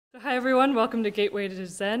Hi everyone, welcome to Gateway to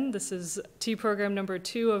Zen. This is tea program number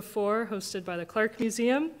 2 of 4, hosted by the Clarke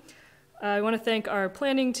Museum. I want to thank our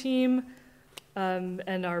planning team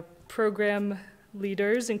and our program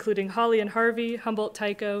leaders, including Holly and Harvey, Humboldt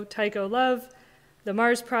Taiko, Taiko Love, the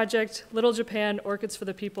Mars Project, Little Japan, Orchids for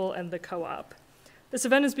the People, and the Co-op. This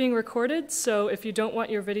event is being recorded, so if you don't want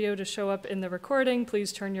your video to show up in the recording,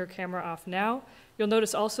 please turn your camera off now. You'll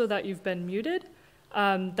notice also that you've been muted.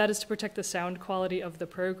 That is to protect the sound quality of the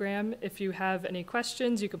program. If you have any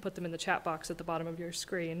questions, you can put them in the chat box at the bottom of your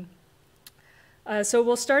screen. So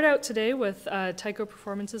we'll start out today with Taiko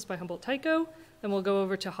performances by Humboldt Taiko. Then we'll go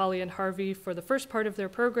over to Holly and Harvey for the first part of their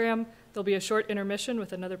program. There'll be a short intermission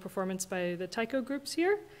with another performance by the Taiko groups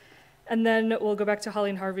here. And then we'll go back to Holly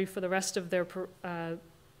and Harvey for the rest of their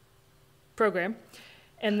program.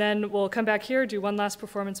 And then we'll come back here, do one last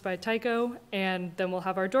performance by Taiko, and then we'll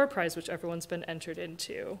have our door prize, which everyone's been entered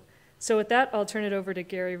into. So with that, I'll turn it over to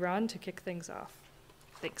Gary Ron to kick things off.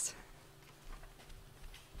 Thanks.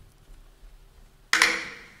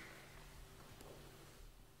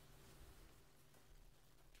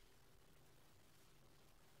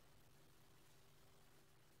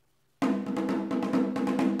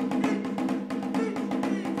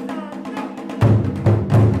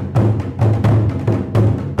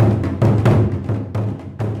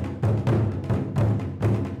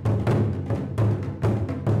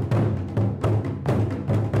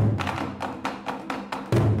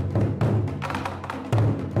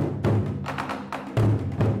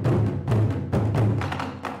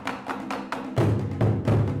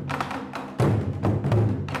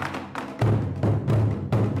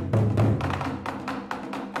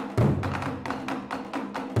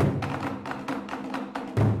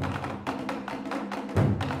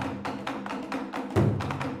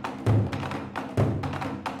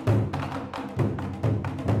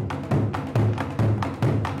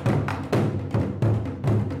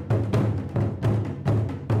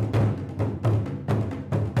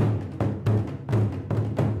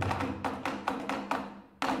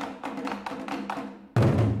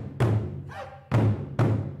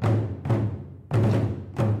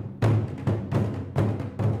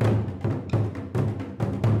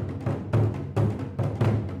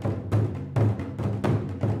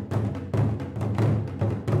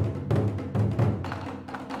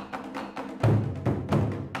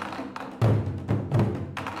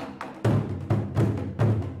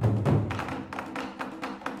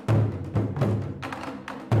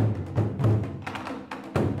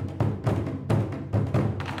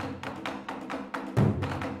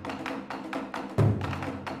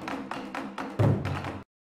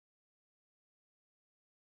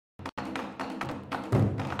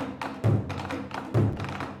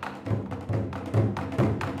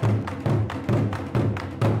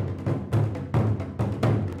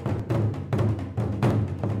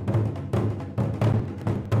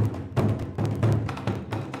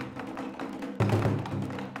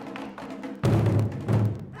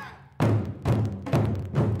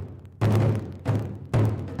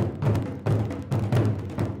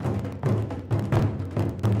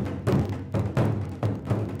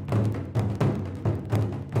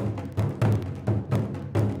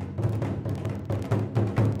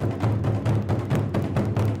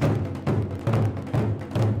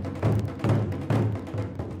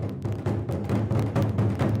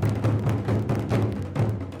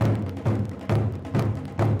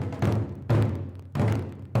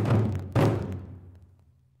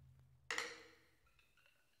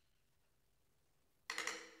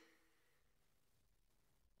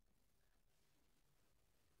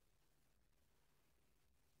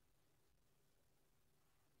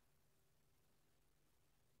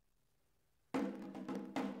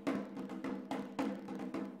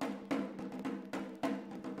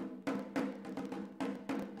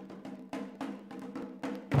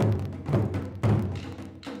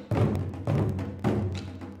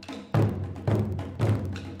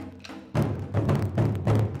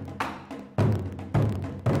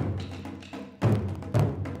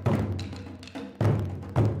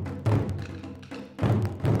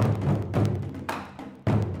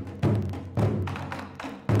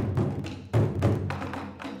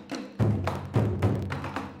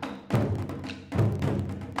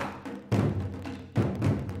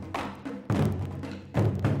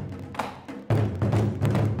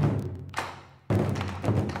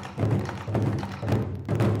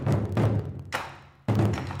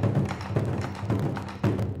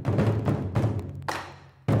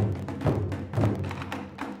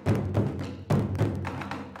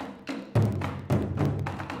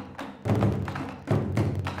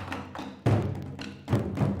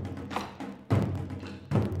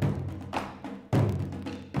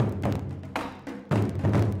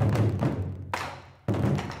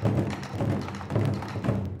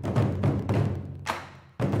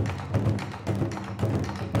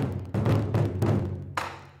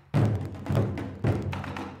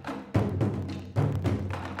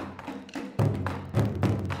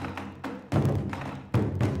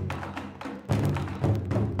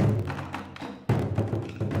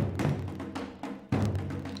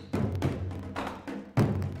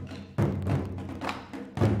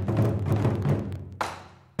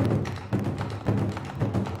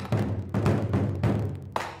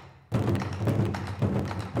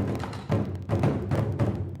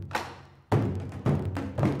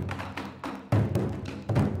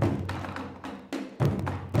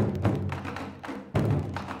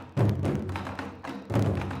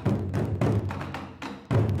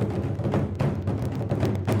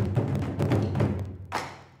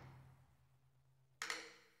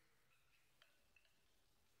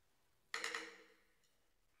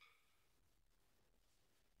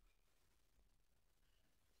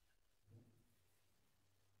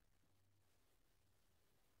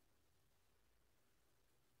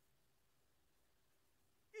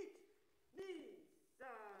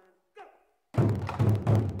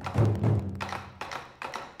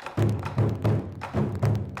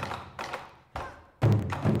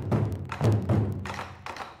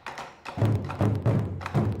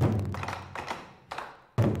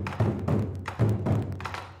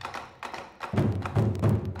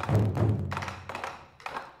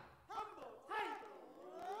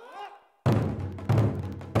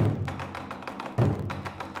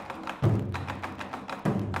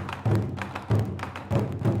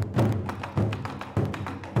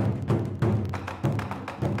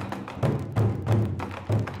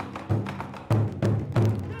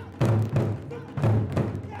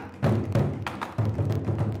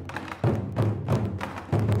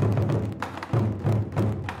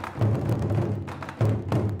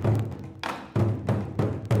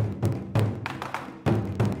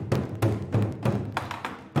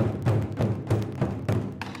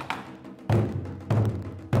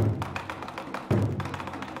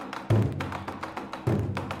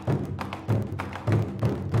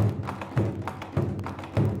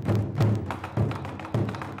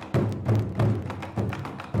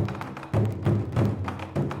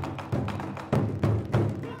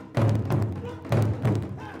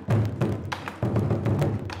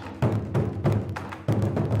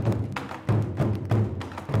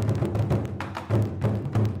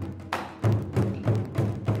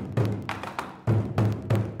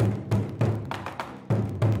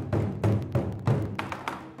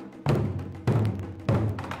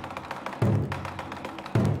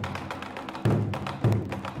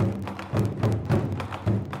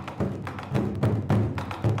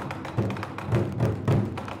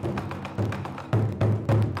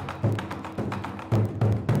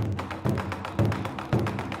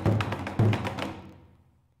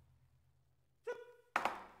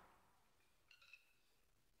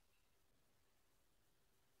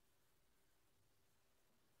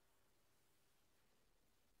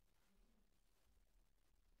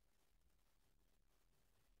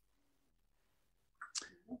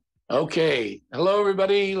 Okay, hello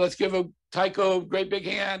everybody. Let's give a Tycho a great big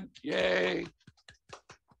hand. Yay.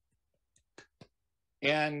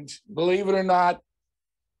 And believe it or not,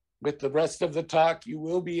 with the rest of the talk, you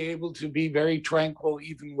will be able to be very tranquil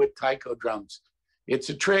even with taiko drums. It's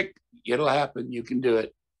a trick. It'll happen. You can do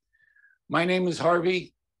it. My name is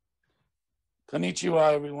Harvey.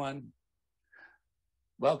 Konnichiwa, everyone.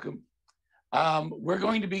 Welcome. We're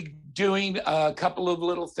going to be doing a couple of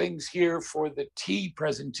little things here for the tea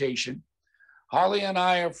presentation. Holly and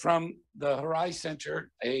I are from the Harai Center,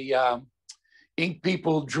 a Ink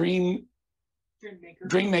People Dream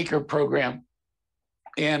Maker program.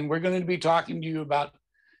 And we're going to be talking to you about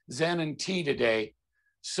Zen and tea today.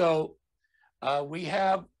 So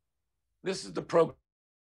this is the program.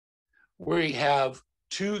 We have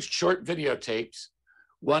two short videotapes.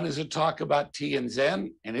 One is a talk about tea and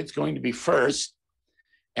Zen, and it's going to be first.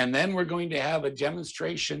 And then we're going to have a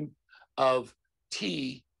demonstration of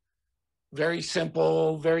tea, very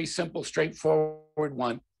simple, straightforward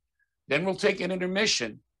one. Then we'll take an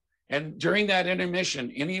intermission. And during that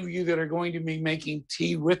intermission, any of you that are going to be making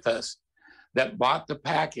tea with us, that bought the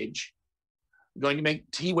package, going to make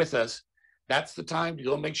tea with us, that's the time to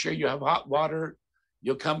go make sure you have hot water.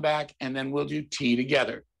 You'll come back and then we'll do tea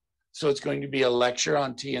together. So it's going to be a lecture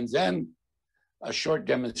on tea and Zen, a short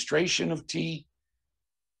demonstration of tea,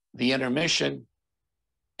 the intermission,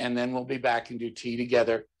 and then we'll be back and do tea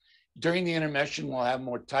together. During the intermission, we'll have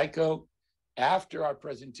more taiko. After our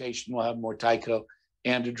presentation, we'll have more taiko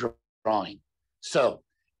and a drawing. So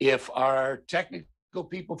if our technical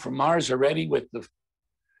people from Mars are ready with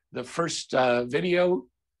the first video,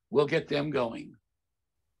 we'll get them going.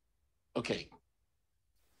 Okay.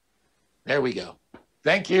 There we go.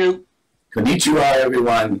 Thank you. Konnichiwa,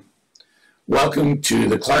 everyone. Welcome to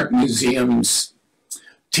the Clarke Museum's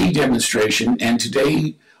tea demonstration. And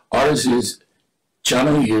today, ours is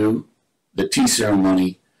Chado Yu, the tea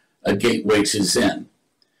ceremony, a gateway to Zen.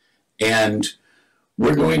 And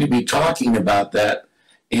we're going to be talking about that.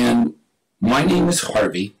 And my name is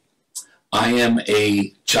Harvey. I am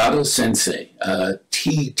a Chado sensei, a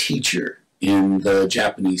tea teacher in the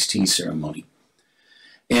Japanese tea ceremony.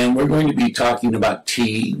 And we're going to be talking about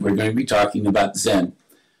tea. We're going to be talking about Zen.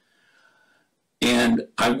 And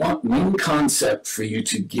I want one concept for you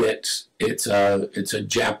to get. It's a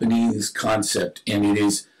Japanese concept, and it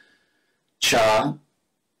is cha,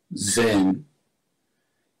 zen,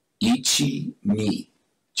 ichi, mi.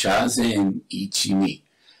 Cha, zen, ichi, mi.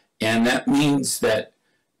 And that means that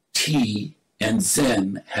tea and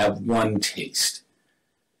Zen have one taste.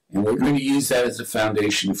 And we're going to use that as a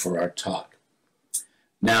foundation for our talk.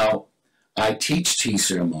 Now, I teach tea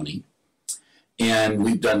ceremony, and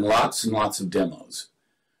we've done lots and lots of demos.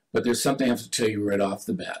 But there's something I have to tell you right off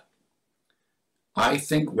the bat. I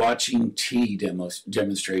think watching tea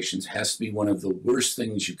demonstrations has to be one of the worst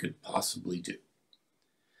things you could possibly do.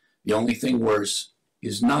 The only thing worse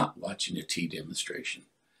is not watching a tea demonstration.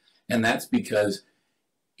 And that's because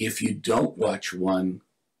if you don't watch one,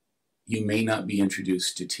 you may not be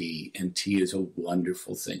introduced to tea, and tea is a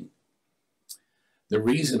wonderful thing. The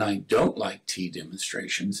reason I don't like tea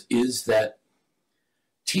demonstrations is that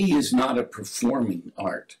tea is not a performing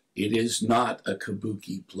art. It is not a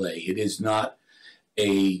kabuki play. It is not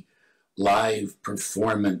a live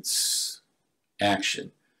performance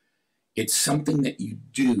action. It's something that you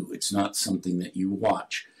do. It's not something that you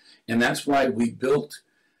watch. And that's why we built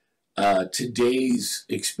today's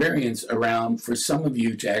experience around, for some of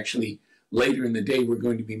you to actually, later in the day, we're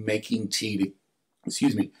going to be making tea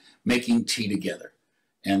together.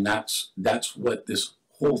 And that's what this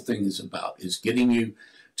whole thing is about, is getting you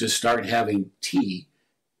to start having tea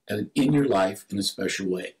in your life in a special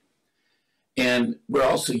way. And we're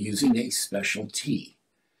also using a special tea.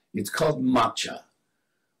 It's called matcha.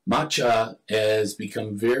 Matcha has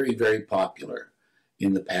become very, very popular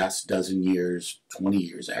in the past dozen years, 20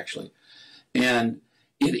 years actually. And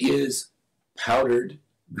it is powdered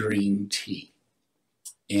green tea.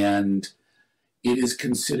 And it is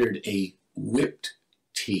considered a whipped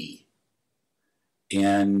tea.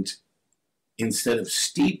 And instead of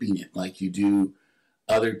steeping it like you do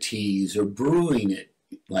other teas or brewing it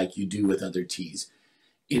like you do with other teas,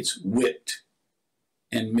 it's whipped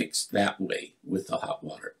and mixed that way with the hot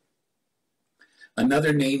water.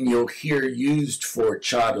 Another name you'll hear used for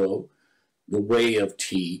Chado, the way of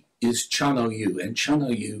tea, is Chado Yu. And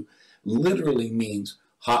Chado Yu literally means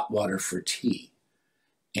hot water for tea.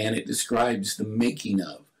 And it describes the making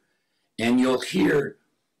of. And you'll hear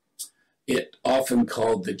it often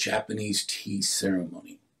called the Japanese tea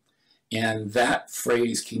ceremony. And that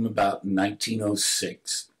phrase came about in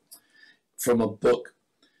 1906 from a book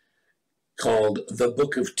called The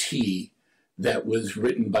Book of Tea that was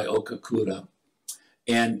written by Okakura.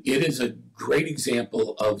 And it is a great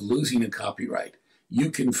example of losing a copyright. You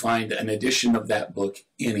can find an edition of that book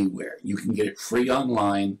anywhere. You can get it free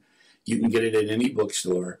online. You can get it at any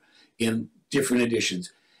bookstore in different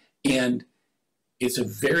editions. And it's a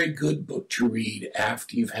very good book to read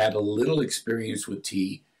after you've had a little experience with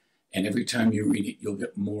tea. And every time you read it, you'll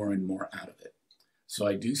get more and more out of it. So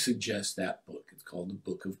I do suggest that book. It's called The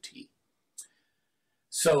Book of Tea.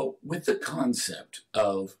 So with the concept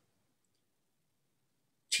of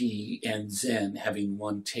tea and Zen having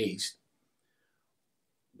one taste,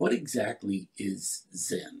 what exactly is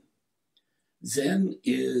Zen? Zen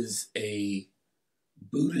is a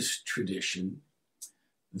Buddhist tradition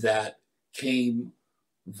that came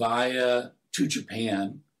to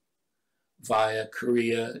Japan, via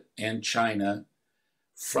Korea and China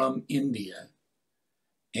from India.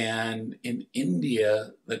 And in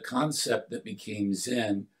India, the concept that became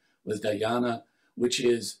Zen was dhyana, which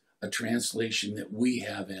is a translation that we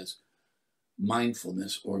have as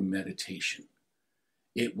mindfulness or meditation.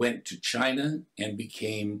 It went to China and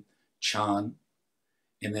became Chan,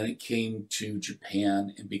 and then it came to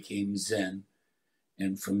Japan and became Zen.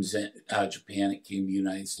 And from Japan, it came to the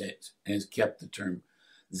United States and has kept the term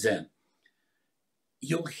Zen.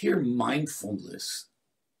 You'll hear mindfulness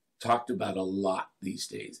talked about a lot these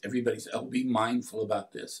days. Everybody's, oh, be mindful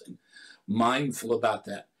about this and mindful about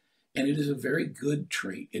that. And it is a very good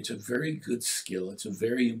trait. It's a very good skill. It's a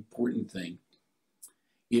very important thing.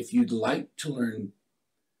 If you'd like to learn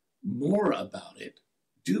more about it,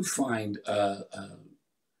 do find a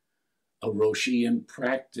Roshi and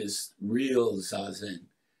practice real Zazen.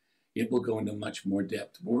 It will go into much more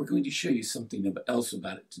depth. But we're going to show you something else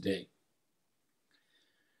about it today.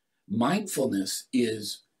 Mindfulness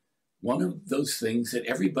is one of those things that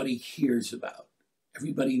everybody hears about.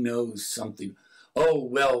 Everybody knows something. Oh,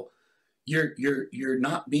 well, you're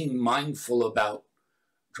not being mindful about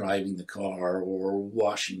driving the car or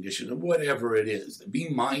washing dishes or whatever it is. Be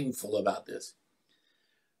mindful about this.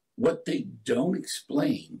 What they don't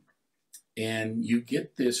explain, and you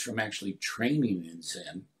get this from actually training in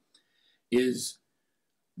Zen, is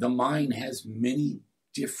the mind has many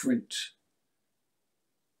different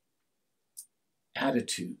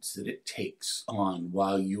attitudes that it takes on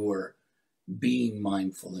while you're being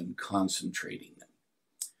mindful and concentrating them.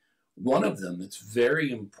 One of them that's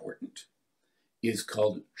very important is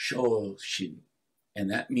called Shoshin,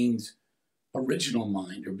 and that means original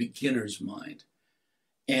mind or beginner's mind.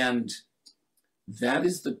 And that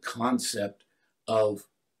is the concept of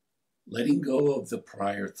letting go of the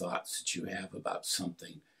prior thoughts that you have about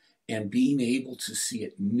something and being able to see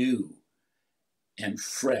it new and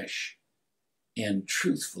fresh and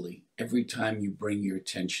truthfully every time you bring your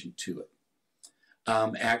attention to it.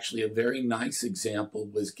 Actually, a very nice example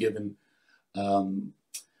was given on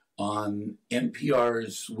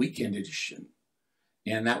NPR's Weekend Edition,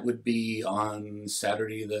 and that would be on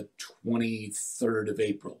Saturday, the 23rd of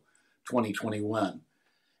April, 2021.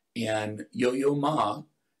 And Yo-Yo Ma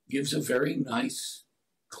gives a very nice,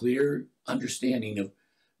 clear understanding of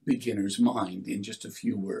beginner's mind in just a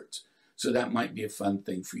few words. So that might be a fun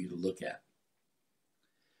thing for you to look at.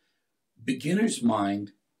 Beginner's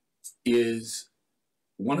mind is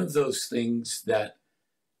one of those things that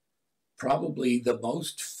probably the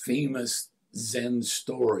most famous Zen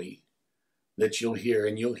story that you'll hear,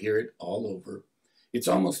 and you'll hear it all over. It's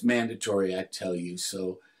almost mandatory, I tell you,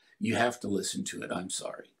 so you have to listen to it. I'm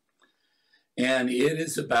sorry. And it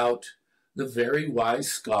is about the very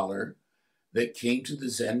wise scholar that came to the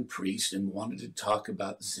Zen priest and wanted to talk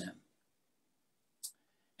about Zen.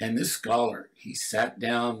 And this scholar, he sat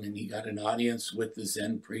down and he got an audience with the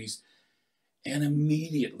Zen priest and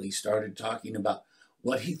immediately started talking about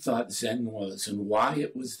what he thought Zen was and why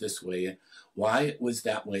it was this way and why it was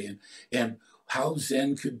that way and how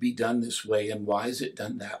Zen could be done this way and why is it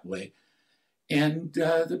done that way. And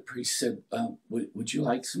the priest said, would you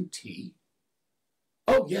like some tea?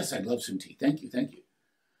 Oh, yes, I'd love some tea. Thank you, thank you.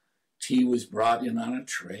 Tea was brought in on a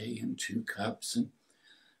tray in 2 cups, and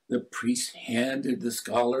the priest handed the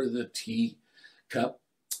scholar the tea cup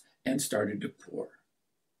and started to pour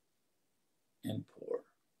and pour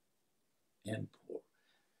and pour.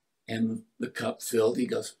 And the cup filled. He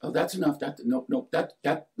goes, oh, that's enough. Wait.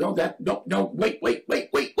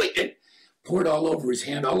 And poured all over his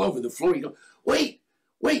hand, all over the floor. He goes, wait,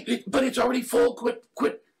 but it's already full.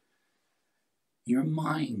 Quit. Your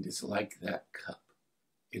mind is like that cup.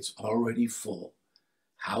 It's already full.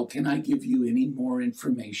 How can I give you any more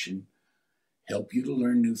information, help you to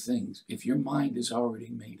learn new things, if your mind is already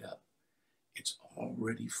made up? It's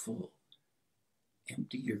already full.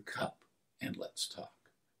 Empty your cup and let's talk.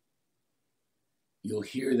 You'll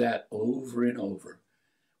hear that over and over.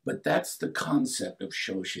 But that's the concept of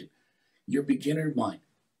Shoshin, your beginner mind.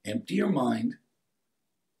 Empty your mind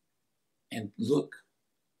and look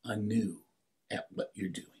anew at what you're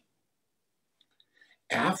doing.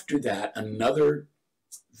 After that, another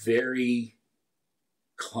very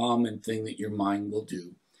common thing that your mind will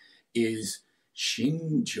do is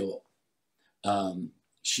Shinjo.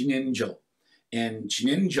 Shininjo. And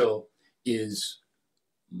Shininjo is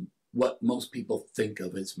what most people think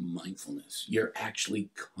of as mindfulness. You're actually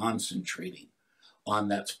concentrating on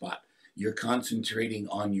that spot. You're concentrating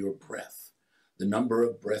on your breath. The number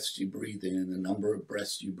of breaths you breathe in, the number of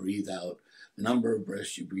breaths you breathe out, the number of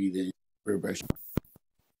breaths you breathe in, the number of breaths.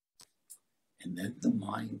 And then the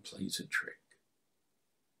mind plays a trick.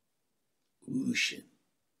 Ushin.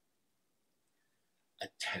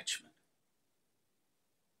 Attachment.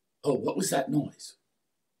 Oh, what was that noise?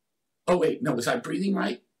 Oh, wait, no, was I breathing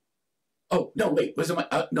right? Oh, no, wait, was it my,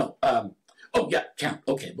 no, oh, yeah, count.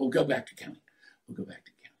 Okay, we'll go back to counting. We'll go back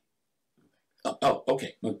to counting. Oh,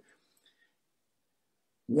 okay.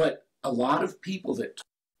 What a lot of people that talk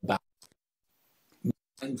about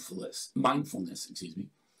mindfulness,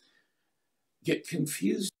 get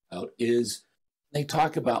confused about is they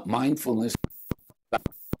talk about mindfulness, about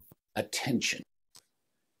attention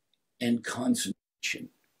and concentration.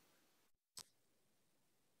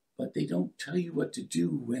 But they don't tell you what to do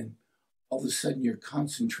when all of a sudden you're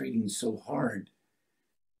concentrating so hard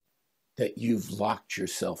that you've locked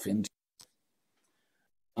yourself into.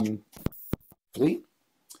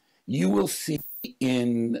 You will see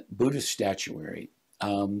in Buddhist statuary,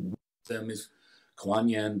 one of them is Kuan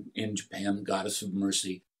Yin in Japan, goddess of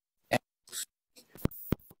mercy, and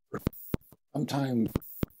sometimes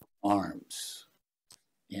arms,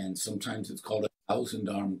 and sometimes it's called a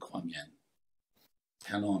 1,000-arm Kuan Yin,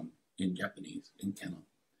 Kanon in Japanese, in Kanon.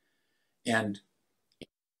 And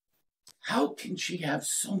how can she have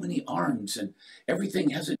so many arms and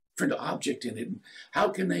everything has a different object in it? And how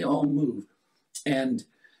can they all move? And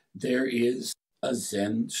there is a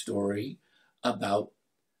Zen story about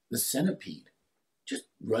the centipede just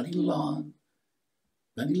running along,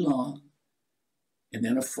 and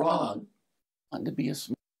then a frog wanted to be a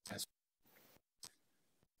smart ass.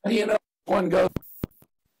 How do you know one goes?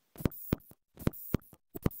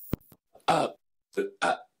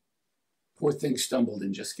 Poor thing stumbled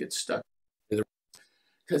and just gets stuck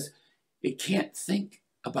because it can't think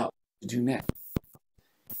about what to do next.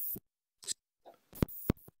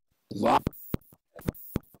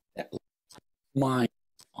 That mind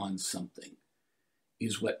on something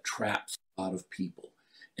is what traps a lot of people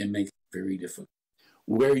and makes it very difficult.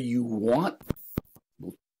 Where you want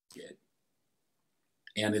people to get,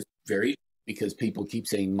 and it's very, because people keep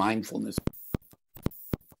saying mindfulness,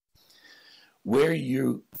 where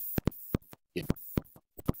you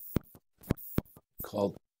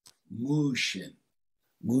called mushin.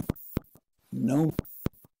 No,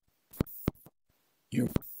 your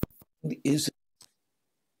mind isn't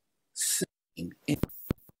sitting in,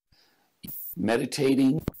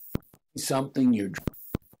 meditating something. You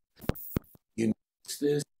notice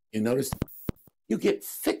this. You notice you get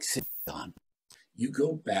fixated on. You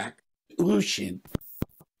go back to Ushin,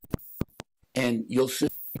 and you'll see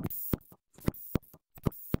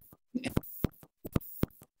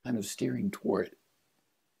kind of steering toward it.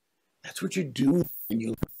 That's what you're doing when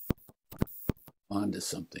you onto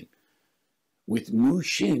something. With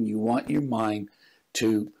Mushin, you want your mind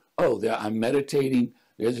to, oh, I'm meditating,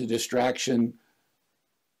 there's a distraction.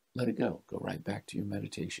 Let it go. Go right back to your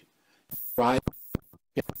meditation. Right.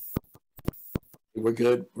 We're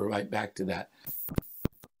good. We're right back to that.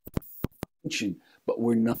 But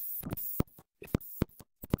we're not.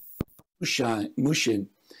 Mushin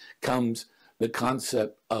comes the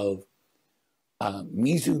concept of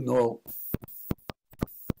Mizu no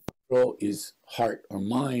is heart or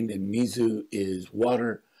mind, and Mizu is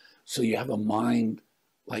water. So you have a mind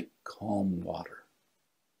like calm water.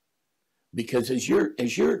 Because as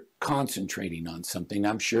you're concentrating on something,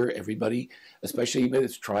 I'm sure everybody, especially anybody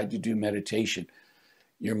that's tried to do meditation,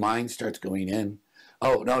 your mind starts going in.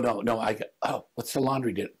 Oh, no. Oh, what's the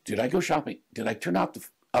laundry? Did I go shopping? Did I turn off the,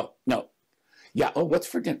 oh, no. Yeah, oh, what's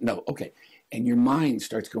for dinner? No, okay. And your mind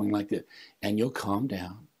starts going like this, and you'll calm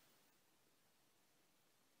down.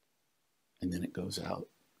 And then it goes out.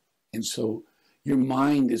 And so your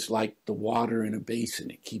mind is like the water in a basin.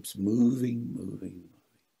 It keeps moving,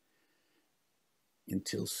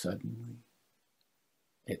 until suddenly,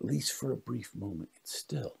 at least for a brief moment, it's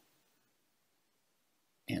still.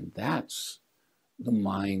 And that's the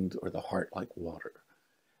mind or the heart like water.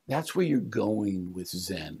 That's where you're going with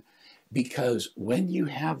Zen. because when you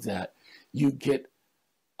have that, you get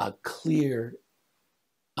a clear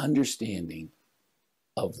understanding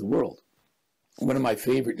of the world. One of my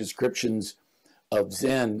favorite descriptions of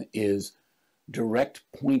Zen is direct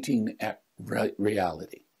pointing at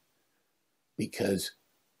reality, because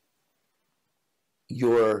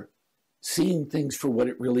you're seeing things for what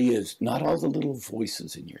it really is, not all the little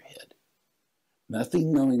voices in your head.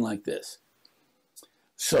 Nothing knowing like this.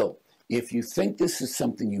 So if you think this is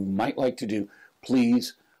something you might like to do,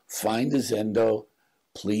 please find a Zendo.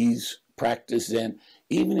 Please practice Zen.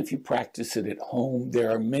 Even if you practice it at home,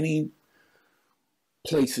 there are many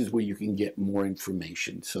places where you can get more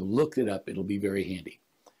information. So look it up. It'll be very handy.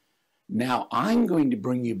 Now I'm going to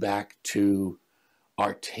bring you back to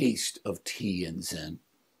our taste of tea and Zen,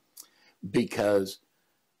 because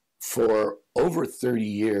for over 30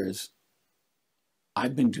 years,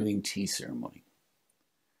 I've been doing tea ceremony.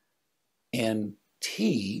 And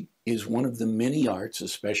tea is one of the many arts,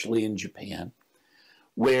 especially in Japan,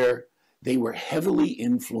 where they were heavily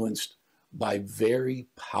influenced by very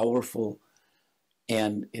powerful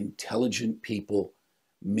and intelligent people,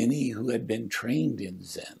 many who had been trained in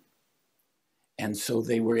Zen. And so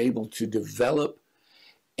they were able to develop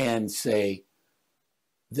and say,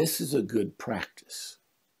 this is a good practice.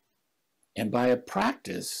 And by a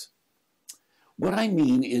practice, what I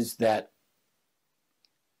mean is that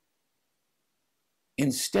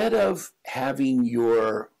instead of having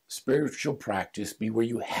your spiritual practice be where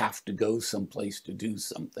you have to go someplace to do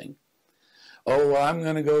something, oh, well, I'm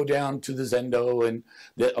going to go down to the Zendo,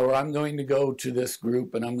 or I'm going to go to this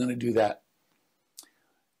group and I'm going to do that.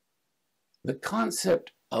 The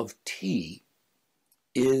concept of tea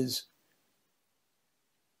is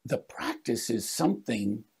the practice is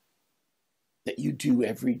something that you do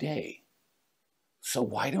every day. So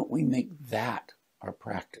why don't we make that our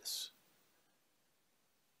practice?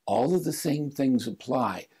 All of the same things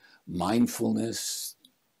apply. Mindfulness,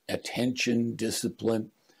 attention,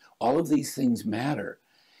 discipline, all of these things matter.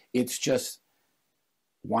 It's just,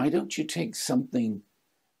 why don't you take something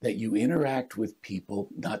that you interact with people,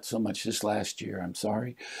 not so much this last year, I'm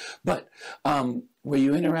sorry, but where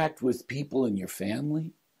you interact with people in your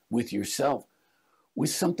family, with yourself, with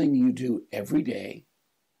something you do every day,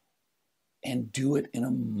 and do it in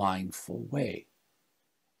a mindful way.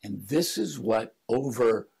 And this is what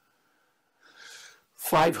over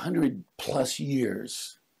 500 plus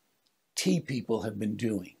years tea people have been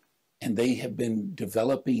doing. And they have been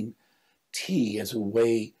developing tea as a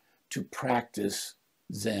way to practice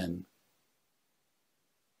Zen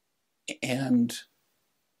and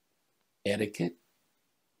etiquette,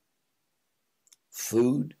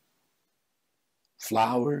 food,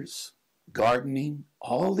 flowers, gardening,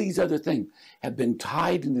 all these other things have been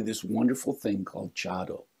tied into this wonderful thing called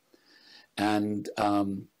Chado. And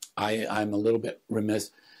I'm a little bit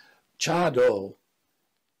remiss. Chado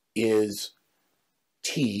is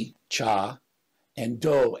tea, cha, and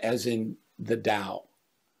do as in the Tao,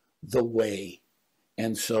 the way.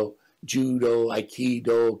 And so judo,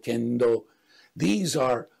 aikido, kendo, these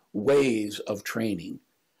are ways of training.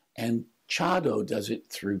 And Chado does it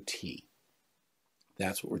through tea.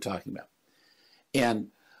 That's what we're talking about. And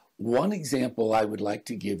one example I would like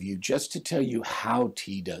to give you, just to tell you how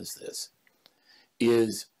tea does this,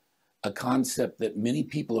 is a concept that many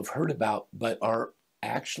people have heard about, but are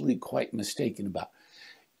actually quite mistaken about.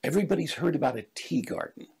 Everybody's heard about a tea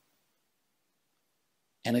garden.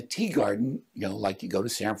 And a tea garden, you know, like you go to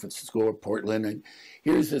San Francisco or Portland, and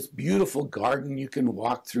here's this beautiful garden you can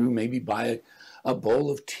walk through, maybe buy a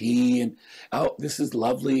bowl of tea, and oh, this is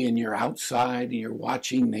lovely, and you're outside and you're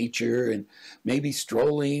watching nature and maybe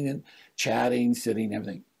strolling and chatting, sitting,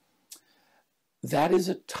 everything. That is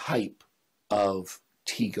a type of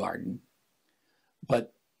tea garden.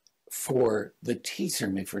 But for the tea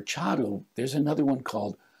ceremony, for Chado, there's another one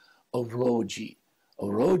called oroji.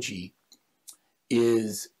 Oroji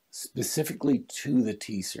is specifically to the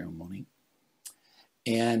tea ceremony.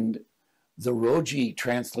 And the roji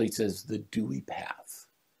translates as the dewy path.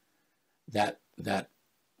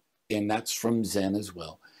 And that's from Zen as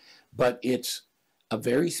well. But it's a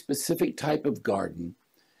very specific type of garden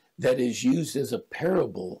that is used as a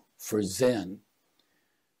parable for Zen.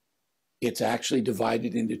 It's actually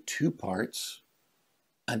divided into two parts,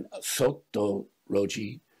 an soto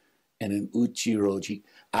roji and an uchi roji,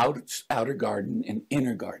 outer garden and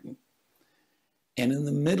inner garden. And in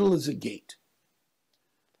the middle is a gate.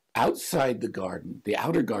 Outside the garden, the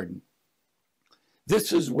outer garden,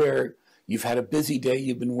 this is where you've had a busy day,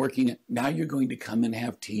 you've been working, now you're going to come and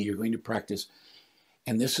have tea, you're going to practice,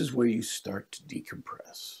 and this is where you start to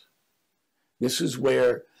decompress. This is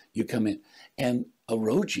where you come in. And a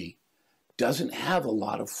roji doesn't have a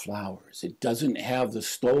lot of flowers. It doesn't have the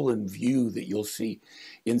stolen view that you'll see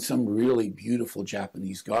in some really beautiful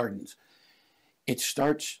Japanese gardens. It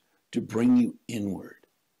starts to bring you inward,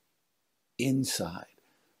 inside,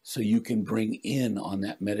 so you can bring in on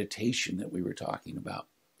that meditation that we were talking about.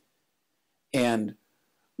 And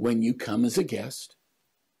when you come as a guest,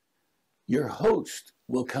 your host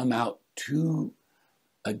will come out to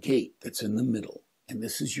a gate that's in the middle. And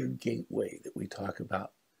this is your gateway that we talk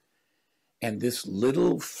about. And this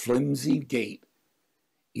little flimsy gate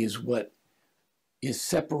is what is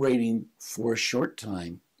separating for a short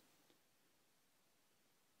time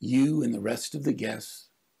you and the rest of the guests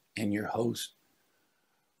and your host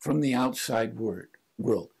from the outside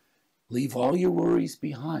world. Leave all your worries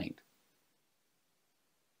behind.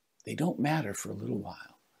 They don't matter for a little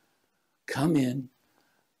while. Come in,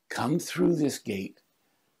 come through this gate,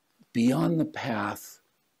 be on the path,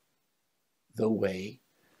 the way,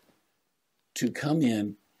 to come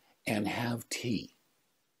in and have tea.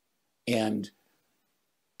 And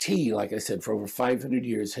tea, like I said, for over 500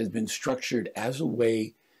 years has been structured as a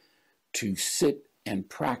way to sit and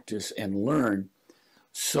practice and learn.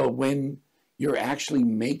 So when you're actually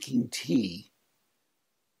making tea,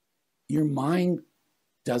 your mind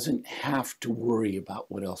doesn't have to worry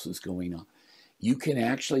about what else is going on. You can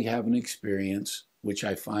actually have an experience, which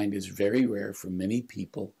I find is very rare for many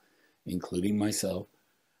people, including myself,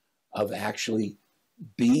 of actually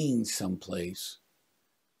being someplace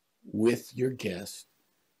with your guest,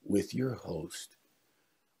 with your host,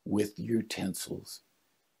 with your utensils,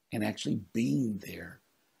 and actually being there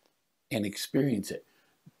and experience it,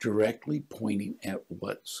 directly pointing at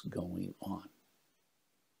what's going on.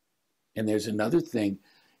 And there's another thing,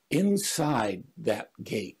 inside that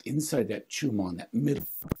gate, inside that chumon, that middle,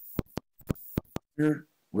 your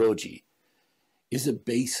roji is a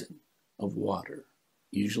basin of water,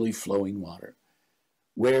 usually flowing water,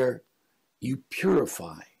 where you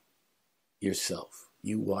purify yourself.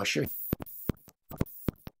 You wash your hands,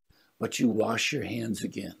 but you wash your hands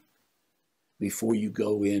again before you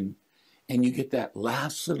go in, and you get that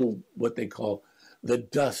last little, what they call the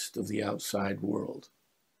dust of the outside world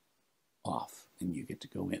off, and you get to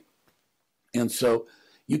go in. And so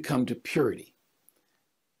you come to purity.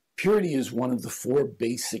 Purity is one of the 4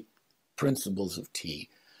 basic principles of tea.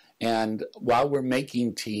 And while we're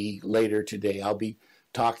making tea later today, I'll be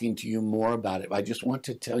talking to you more about it. I just want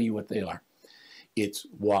to tell you what they are. It's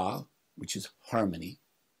wa, which is harmony,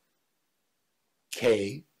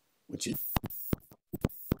 ke, which is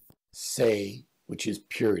sei, which is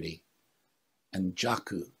purity, and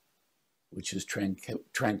jaku, which is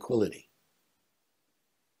tranquility.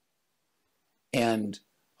 And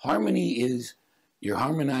harmony is you're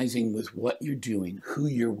harmonizing with what you're doing, who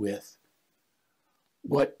you're with,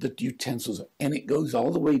 what the utensils are. And it goes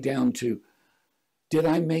all the way down to, did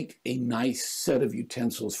I make a nice set of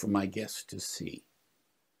utensils for my guests to see?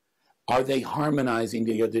 Are they harmonizing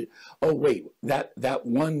together? Oh, wait, that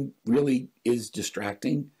one really is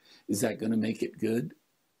distracting. Is that going to make it good?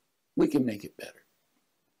 We can make it better.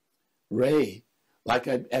 Ray, like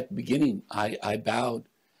at the beginning, I bowed,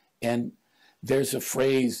 and there's a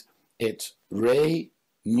phrase, it's Rei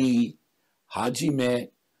ni hajime,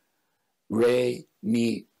 Rei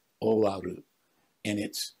ni owaru. And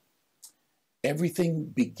it's everything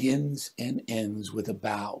begins and ends with a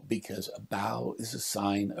bow, because a bow is a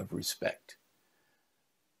sign of respect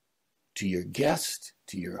to your guest,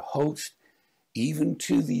 to your host, even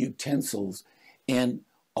to the utensils, and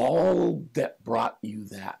all that brought you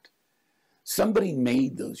that. Somebody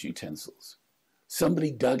made those utensils.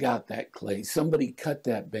 Somebody dug out that clay. Somebody cut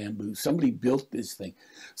that bamboo. Somebody built this thing.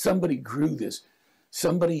 Somebody grew this.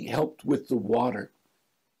 Somebody helped with the water.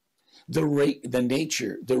 The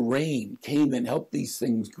nature, the rain came and helped these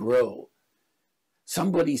things grow.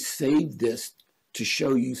 Somebody saved this to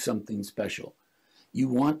show you something special. You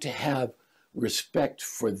want to have respect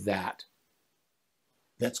for that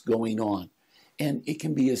that's going on. And it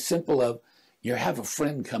can be as simple as you have a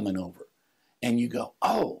friend coming over and you go,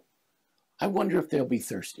 oh, I wonder if they'll be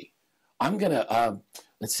thirsty. I'm going to,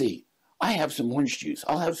 let's see, I have some orange juice.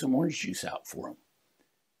 I'll have some orange juice out for them.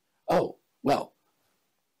 Oh, well,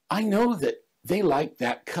 I know that they like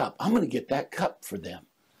that cup. I'm going to get that cup for them.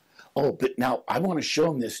 Oh, but now I want to show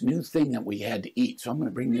them this new thing that we had to eat, so I'm going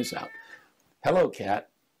to bring this out. Hello, cat.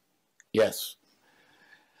 Yes.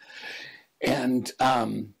 And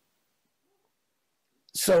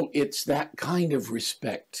so it's that kind of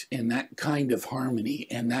respect and that kind of harmony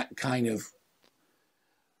and that kind of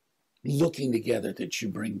looking together that you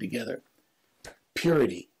bring together.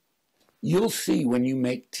 Purity. You'll see when you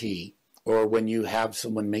make tea or when you have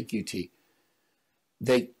someone make you tea,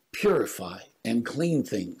 they purify and clean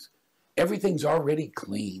things. Everything's already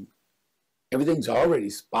clean. Everything's already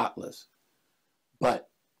spotless. But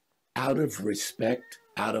out of respect,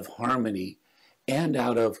 out of harmony, and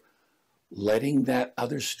out of letting that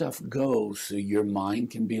other stuff go so your mind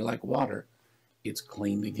can be like water, it's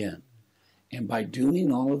cleaned again. And by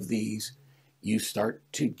doing all of these, you start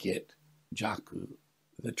to get Jaku,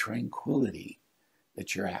 the tranquility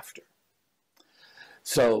that you're after.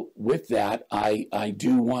 So with that, I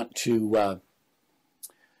do want to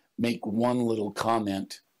make one little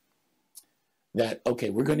comment that, okay,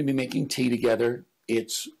 we're going to be making tea together.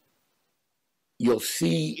 You'll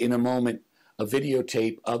see in a moment a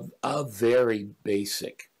videotape of a very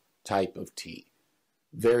basic type of tea.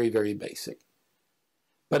 Very, very basic.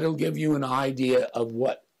 But it'll give you an idea of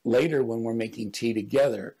what later when we're making tea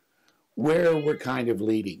together, where we're kind of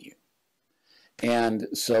leading you. And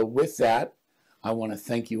so with that, I want to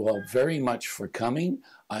thank you all very much for coming.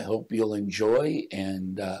 I hope you'll enjoy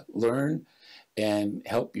and learn and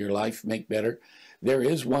help your life make better. There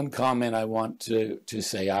is one comment I want to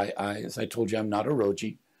say. As I told you, I'm not a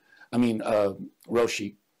Roshi.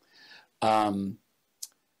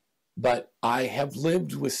 But I have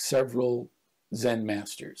lived with several Zen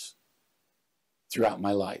masters throughout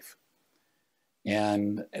my life.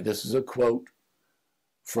 And this is a quote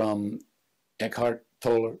from Eckhart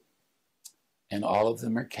Tolle, and all of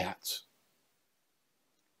them are cats.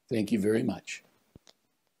 Thank you very much.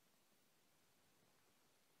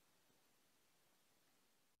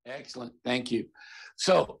 Excellent, thank you.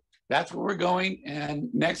 So that's where we're going, and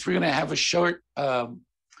next we're going to have a short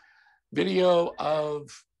video of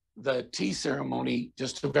the tea ceremony,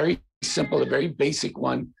 just a very simple, a very basic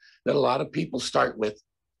one that a lot of people start with.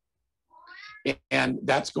 And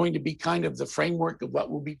that's going to be kind of the framework of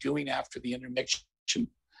what we'll be doing after the intermixtion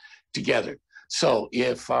together. So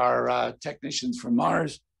if our technicians from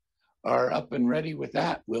Mars are up and ready with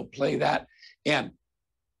that, we'll play that. And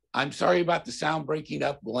I'm sorry about the sound breaking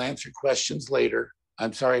up. We'll answer questions later.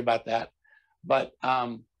 I'm sorry about that. But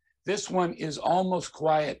this one is almost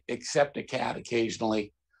quiet, except a cat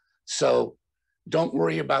occasionally. So don't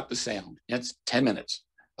worry about the sound. It's 10 minutes.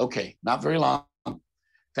 Okay, not very long.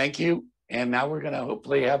 Thank you. And now we're going to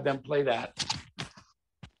hopefully have them play that.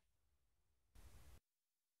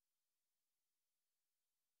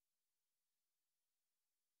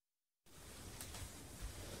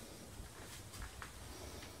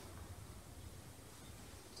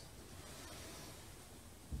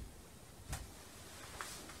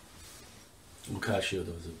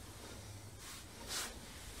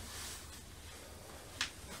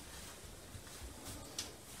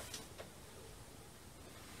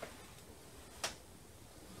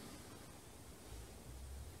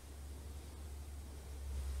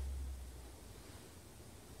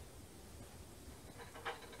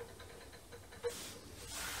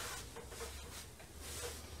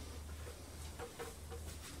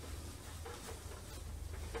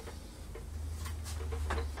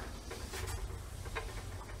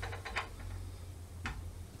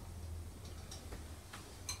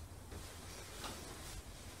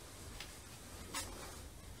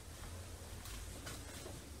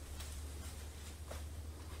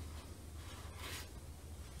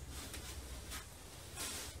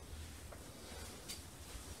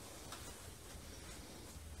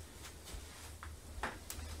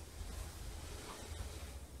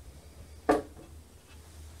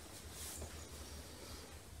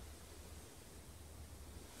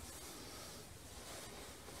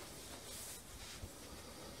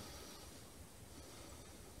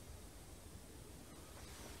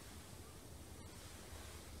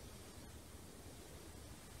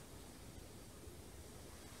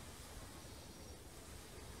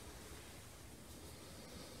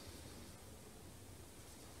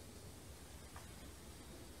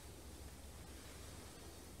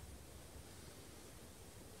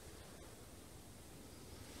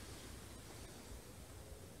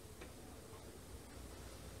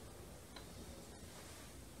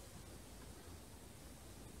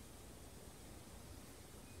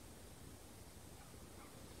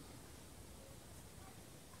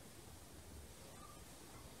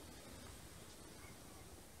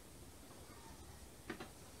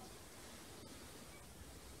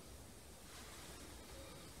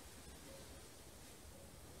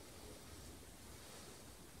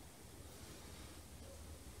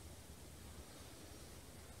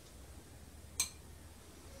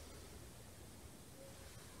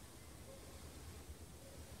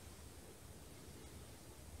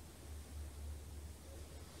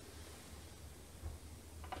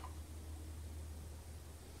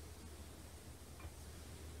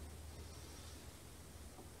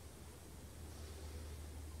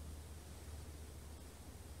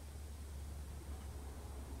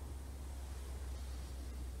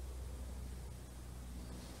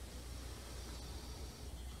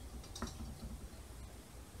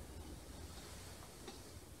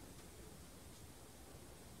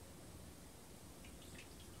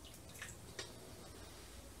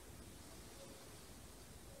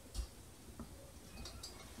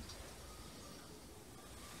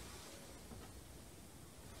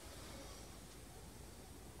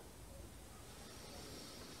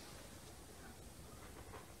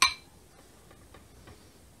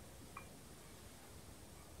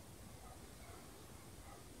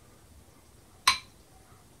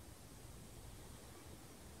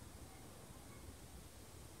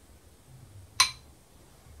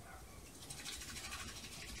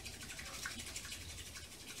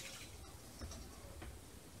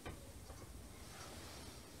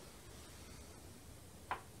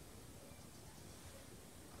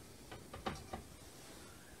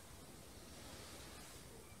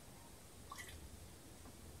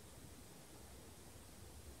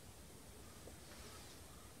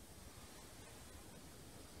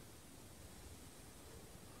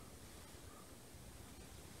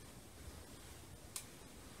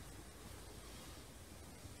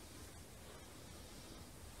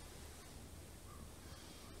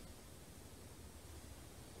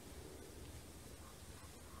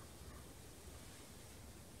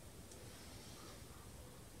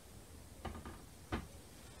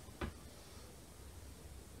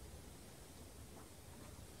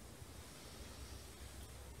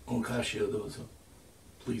 Onkashi dozo.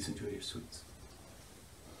 Please enjoy your sweets.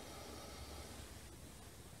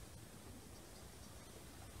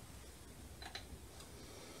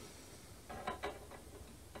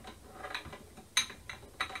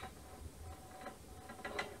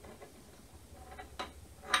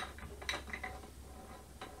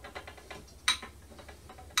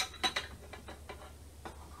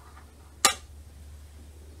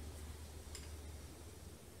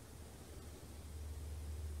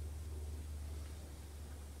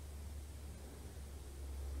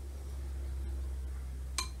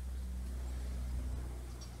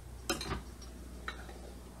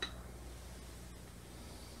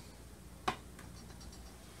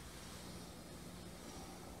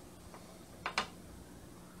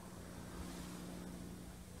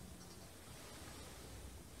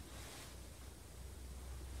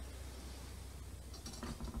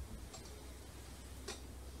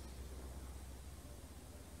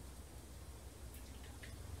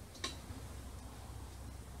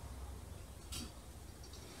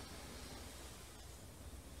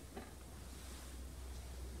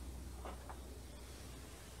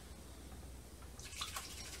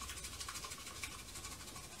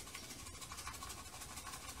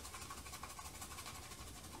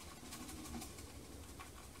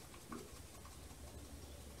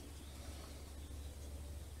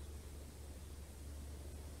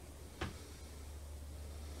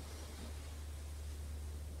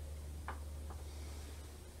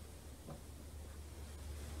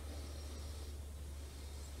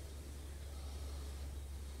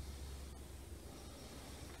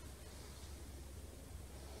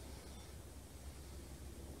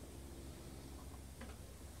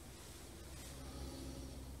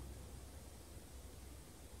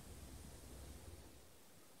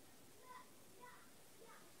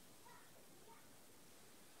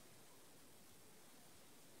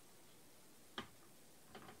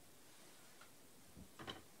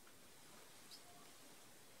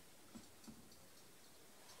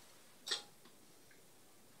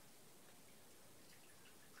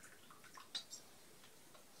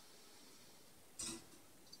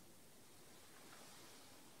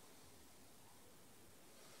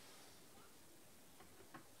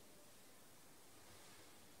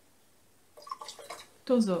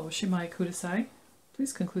 Dozo shimai kudasai.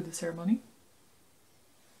 Please conclude the ceremony.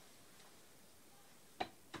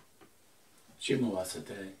 Shimo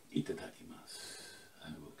wasate itadakimasu. I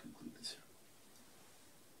will conclude the ceremony.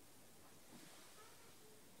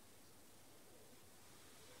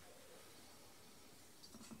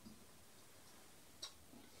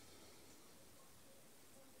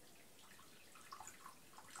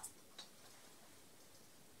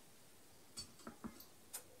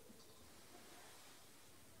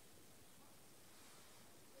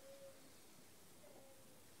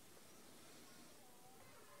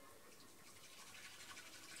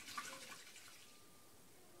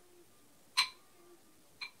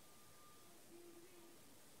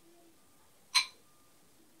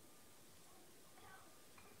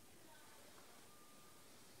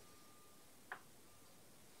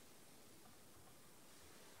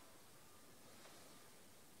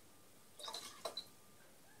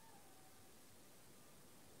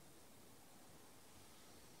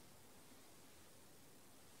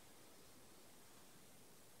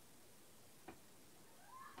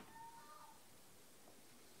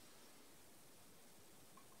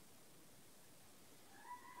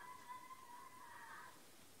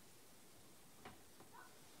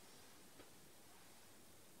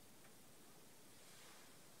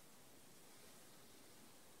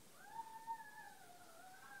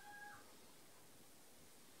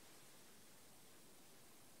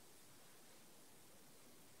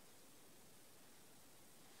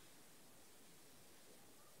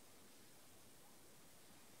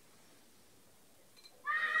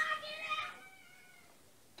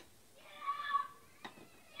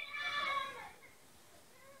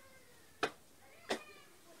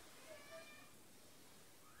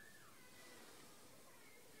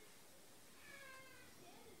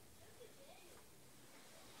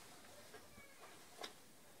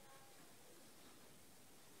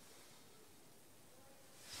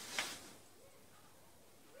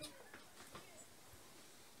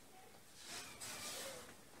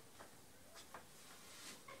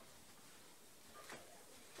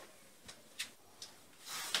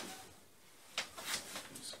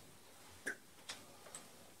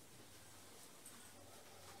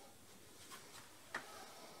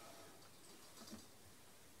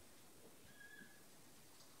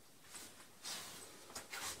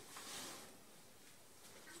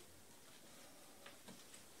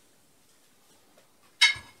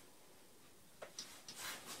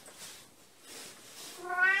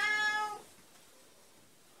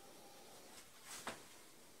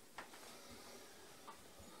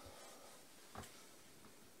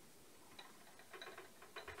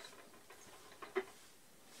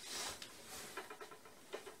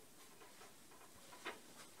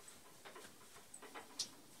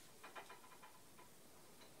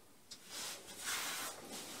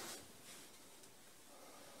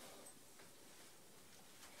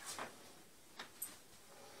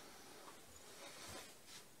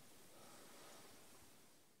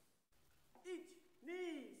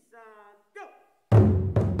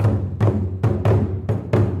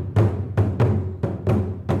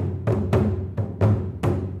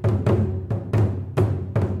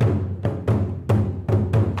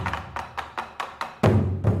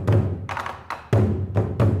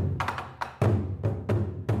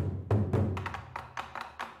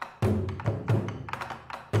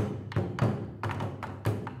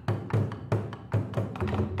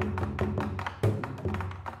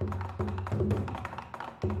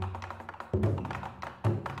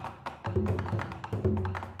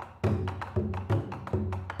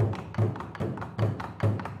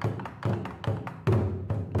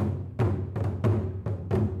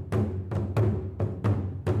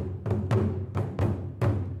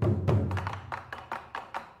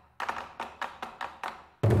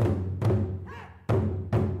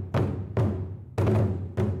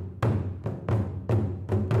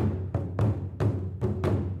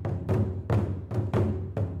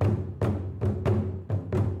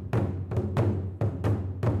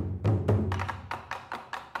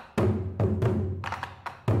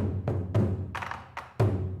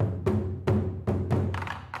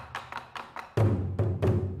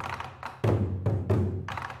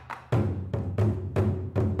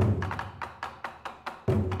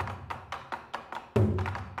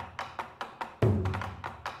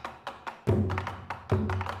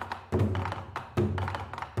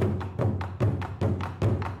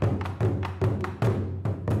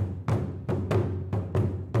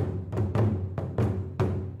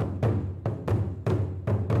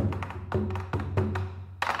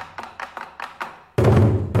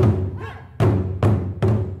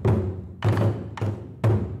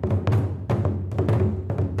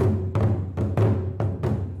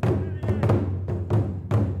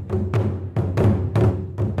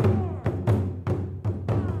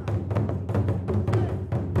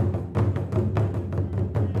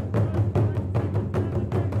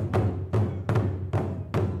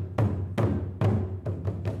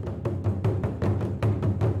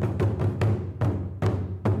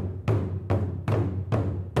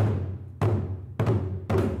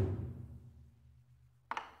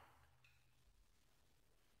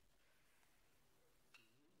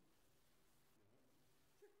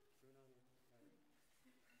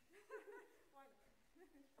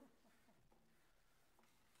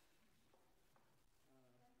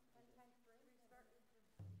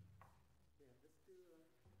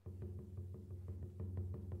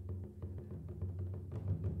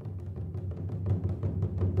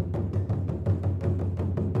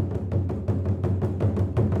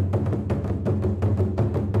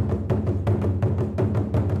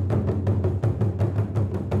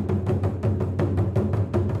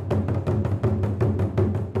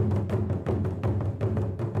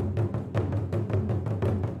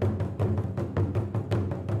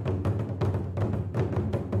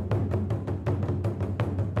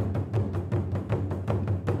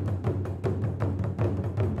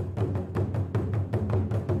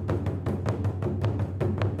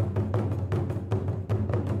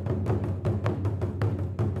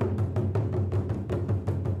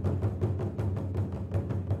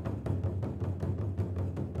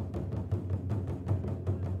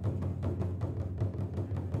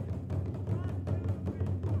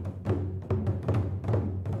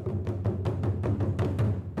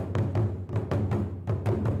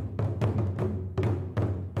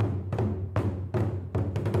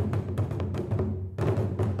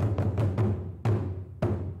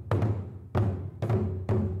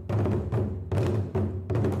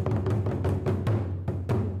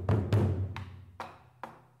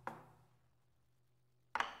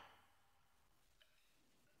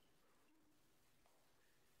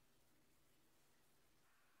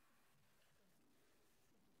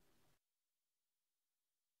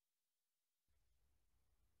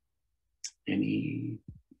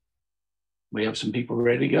 We have some people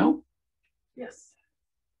ready to go? Yes.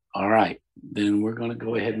 All right, then we're going to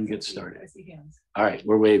go ahead and get started. I see hands. All right,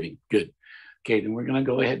 we're waving. Good. Okay, then we're going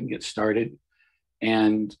to go ahead and get started.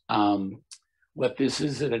 And what this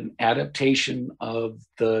is an adaptation of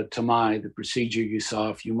the Tamai, the procedure you saw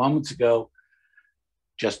a few moments ago,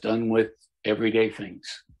 just done with everyday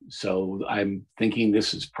things. So I'm thinking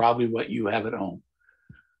this is probably what you have at home.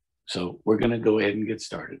 So we're going to go ahead and get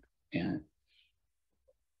started. And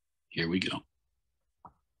here we go.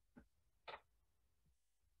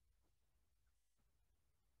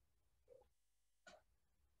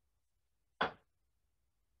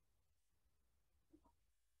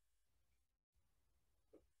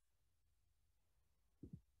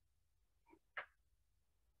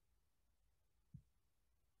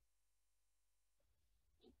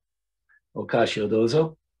 Okasho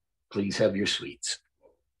dozo, please have your sweets.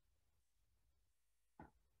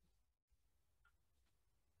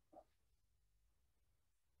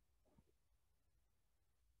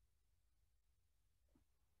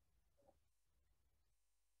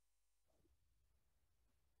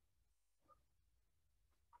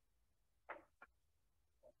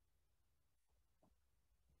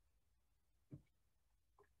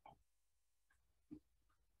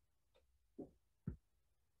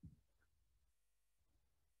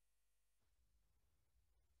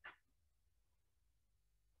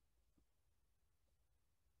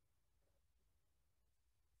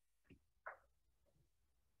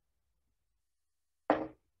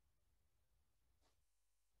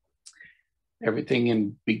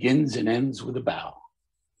 Everything begins and ends with a bow.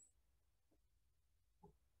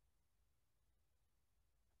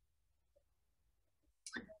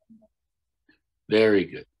 Very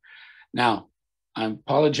good. Now, I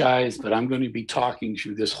apologize, but I'm going to be talking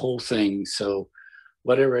through this whole thing. So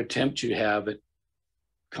whatever attempt you have at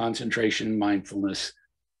concentration, mindfulness,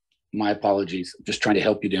 my apologies. I'm just trying to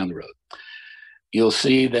help you down the road. You'll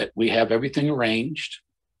see that we have everything arranged.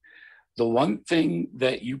 The one thing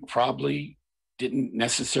that you probably didn't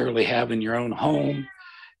necessarily have in your own home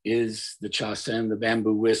is the chasen, the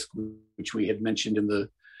bamboo whisk, which we had mentioned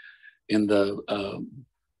in the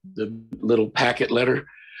little packet letter,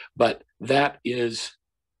 but that is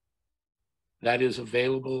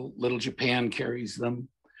available. Little Japan carries them.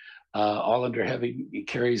 All Under Heavy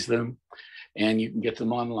carries them, and you can get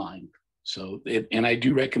them online. So, and I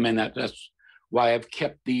do recommend that. That's why I've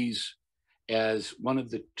kept these as one of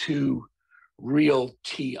the two real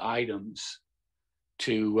tea items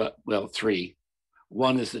to, well, three.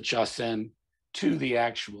 One is the chasen, two, the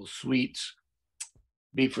actual sweets.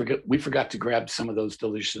 We forgot to grab some of those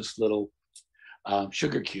delicious little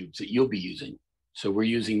sugar cubes that you'll be using. So we're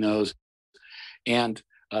using those, and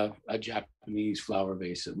a Japanese flower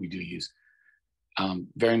vase that we do use.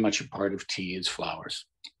 Very much a part of tea is flowers.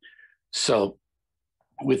 So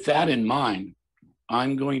with that in mind,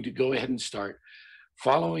 I'm going to go ahead and start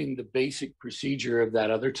following the basic procedure of that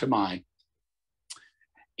other tamai,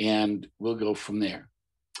 and we'll go from there.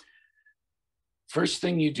 First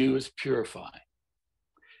thing you do is purify.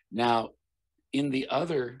 Now, in the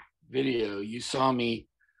other video, you saw me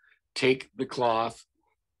take the cloth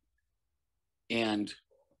and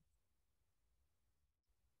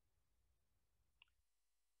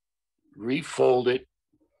refold it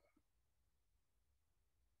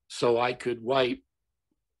so I could wipe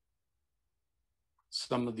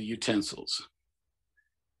some of the utensils.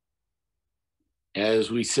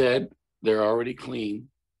 As we said, they're already clean,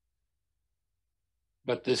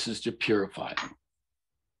 but this is to purify them.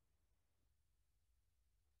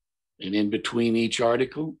 And in between each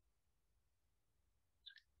article,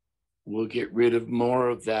 we'll get rid of more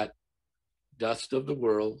of that dust of the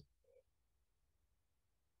world.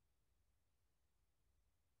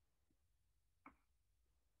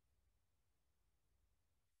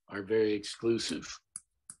 Our very exclusive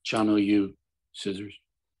Chano Yu scissors.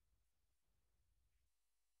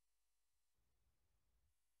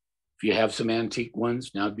 If you have some antique ones,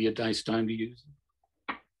 now would be a nice time to use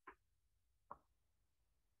them.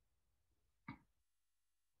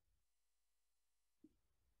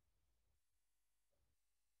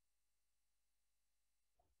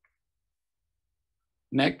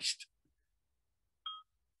 Next,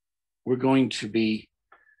 we're going to be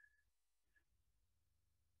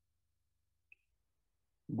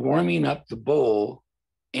warming up the bowl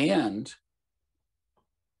and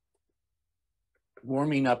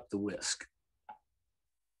warming up the whisk.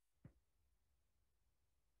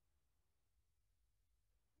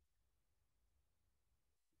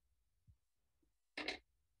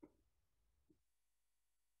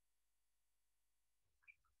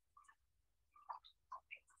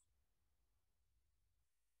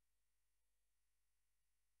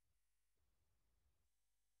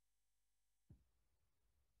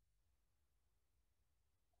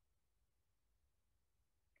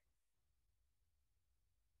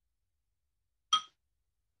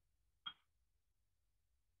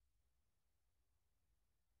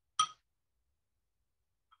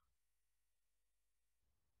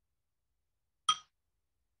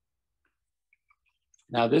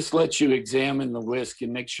 Now this lets you examine the whisk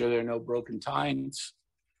and make sure there are no broken tines,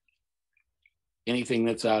 anything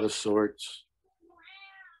that's out of sorts.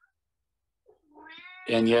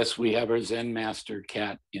 And yes, we have our Zen master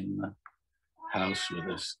cat in the house with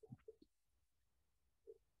us.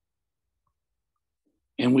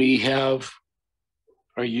 And we have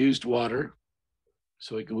our used water,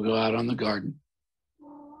 so it can go out on the garden.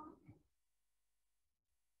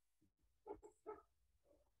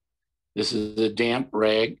 This is a damp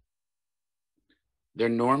rag. They're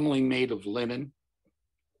normally made of linen.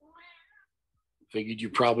 Figured you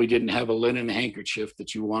probably didn't have a linen handkerchief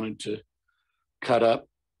that you wanted to cut up.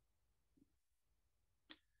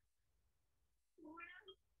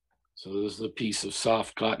 So this is a piece of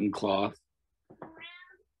soft cotton cloth.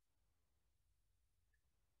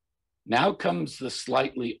 Now comes the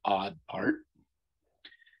slightly odd part.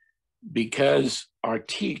 Because our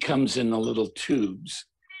tea comes in the little tubes,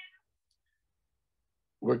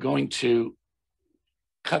 we're going to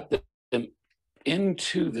cut them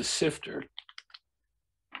into the sifter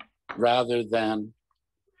rather than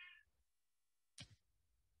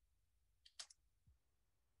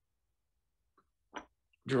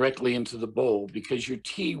directly into the bowl, because your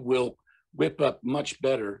tea will whip up much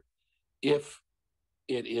better if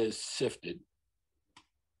it is sifted.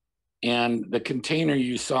 And the container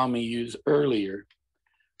you saw me use earlier,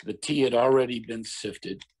 the tea had already been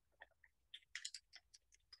sifted.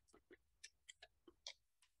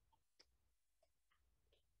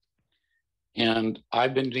 And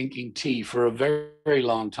I've been drinking tea for a very, very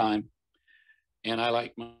long time, and I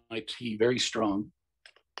like my tea very strong.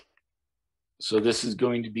 So this is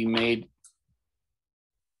going to be made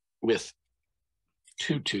with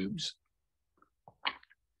 2 tubes.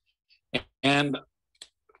 And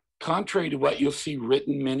contrary to what you'll see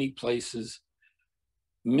written many places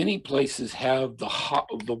have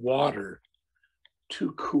the water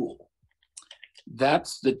too cool.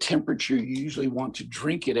 That's the temperature you usually want to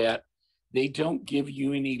drink it at. They don't give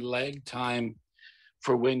you any lag time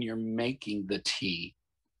for when you're making the tea.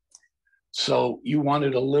 So you want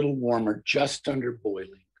it a little warmer, just under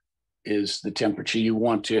boiling is the temperature you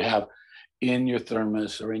want to have in your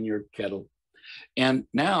thermos or in your kettle. And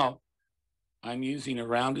now I'm using a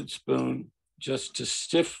rounded spoon just to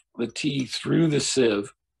stiff the tea through the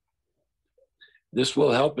sieve. This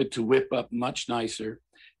will help it to whip up much nicer.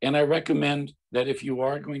 And I recommend that if you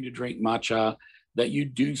are going to drink matcha, that you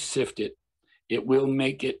do sift it. It will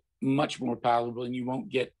make it much more palatable, and you won't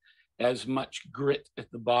get as much grit at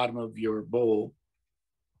the bottom of your bowl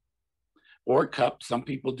or cup. Some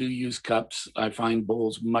people do use cups. I find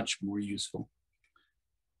bowls much more useful.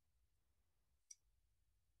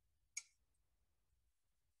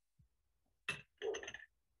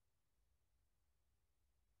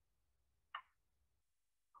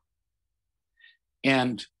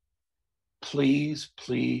 And please,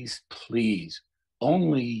 please, please,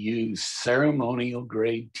 only use ceremonial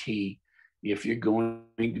grade tea if you're going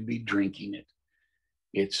to be drinking it.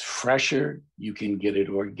 It's fresher, you can get it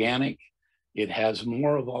organic, it has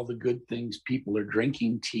more of all the good things people are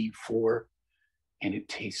drinking tea for, and it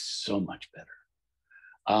tastes so much better.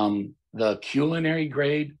 The culinary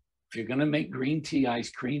grade, if you're gonna make green tea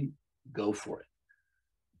ice cream, go for it.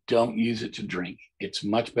 Don't use it to drink. It's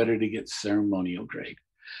much better to get ceremonial grade.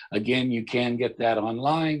 Again, you can get that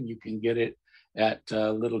online. You can get it at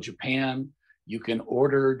Little Japan. You can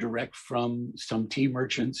order direct from some tea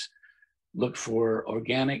merchants. Look for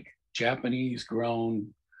organic, Japanese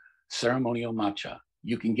grown ceremonial matcha.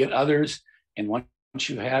 You can get others, and once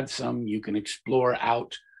you've had some, you can explore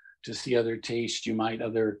out to see other tastes. You might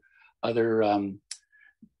other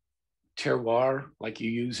terroir, like you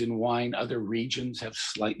use in wine. Other regions have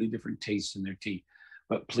slightly different tastes in their tea,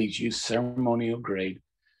 but please use ceremonial grade.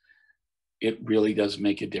 It really does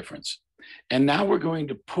make a difference. And now we're going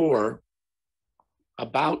to pour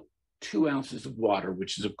about 2 ounces of water,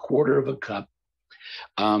 which is 1/4 of a cup,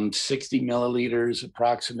 60 milliliters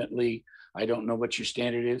approximately. I don't know what your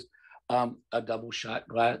standard is. A double shot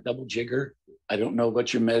glass, double jigger. I don't know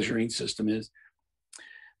what your measuring system is.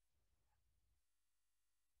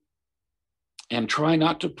 And try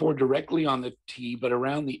not to pour directly on the tea, but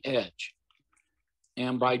around the edge.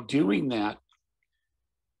 And by doing that,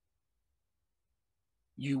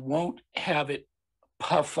 you won't have it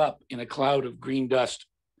puff up in a cloud of green dust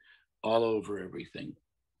all over everything.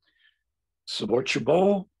 Support your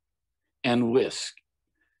bowl and whisk.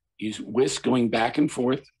 Use whisk going back and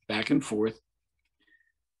forth, back and forth,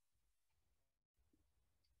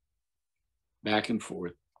 back and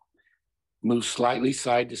forth. Move slightly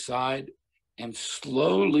side to side and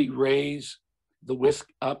slowly raise the whisk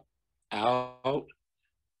up, out,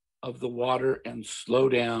 of the water and slow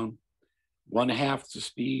down 1/2 the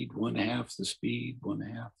speed, 1/2 the speed, 1/2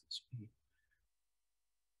 the speed.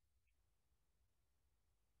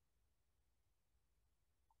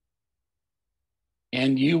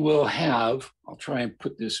 And you will have, I'll try and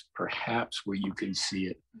put this perhaps where you can see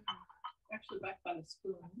it. Actually, back by the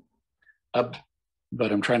spoon.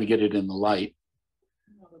 But I'm trying to get it in the light.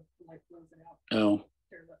 No, the light blows it out. Oh,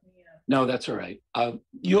 Here, let me, no, that's all right.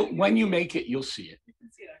 When you make it, you'll see it. you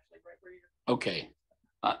can see it actually right where you're. Okay.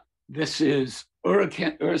 This is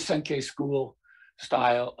Urasenke school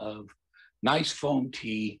style of nice foam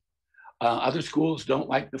tea. Other schools don't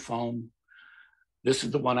like the foam. This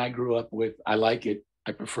is the one I grew up with. I like it.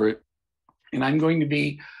 I prefer it. And I'm going to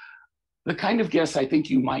be the kind of guest I think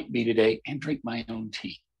you might be today and drink my own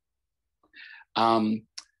tea.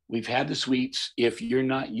 We've had the sweets. If you're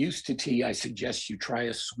not used to tea, I suggest you try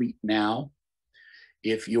a sweet now.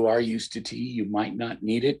 If you are used to tea, you might not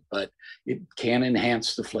need it, but it can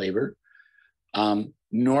enhance the flavor.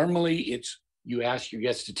 Normally, you ask your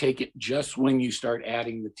guests to take it just when you start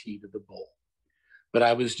adding the tea to the bowl. But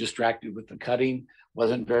I was distracted with the cutting,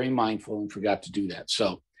 wasn't very mindful, and forgot to do that.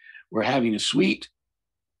 So we're having a sweet.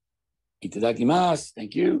 Itadakimasu.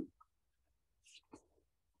 Thank you.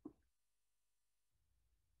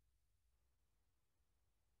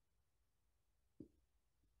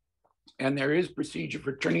 And there is procedure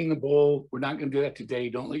for turning the bowl. We're not going to do that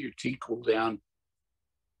today. Don't let your tea cool down.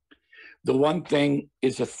 The one thing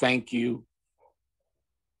is a thank you.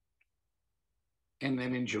 And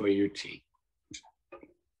then enjoy your tea.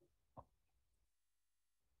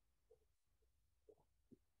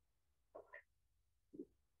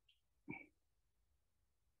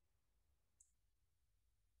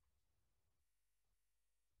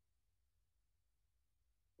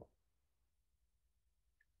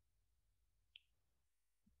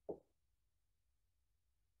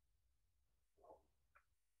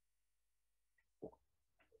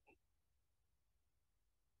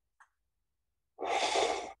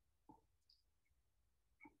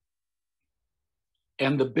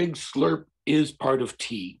 And the big slurp is part of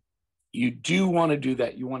tea. You do want to do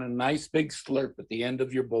that. You want a nice big slurp at the end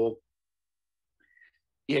of your bowl.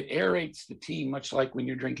 It aerates the tea, much like when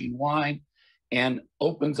you're drinking wine, and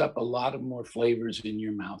opens up a lot of more flavors in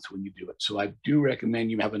your mouth when you do it. So I do recommend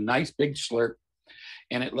you have a nice big slurp,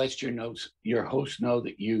 and it lets your host know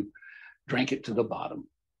that you drank it to the bottom.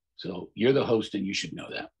 So you're the host and you should know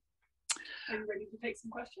that. Are you ready to take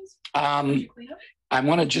some questions? I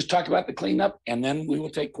want to just talk about the cleanup and then we will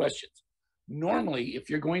take questions. Normally, if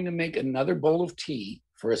you're going to make another bowl of tea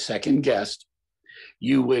for a second guest,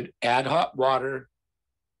 you would add hot water,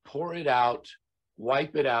 pour it out,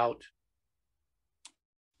 wipe it out,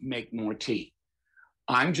 make more tea.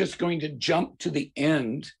 I'm just going to jump to the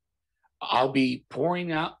end. I'll be pouring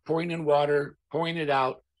in water, pouring it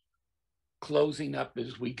out, closing up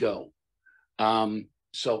as we go.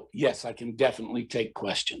 So yes, I can definitely take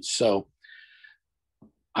questions. So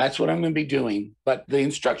that's what I'm going to be doing. But the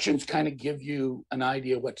instructions kind of give you an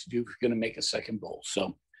idea what to do if you're going to make a second bowl.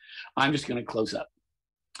 So I'm just going to close up.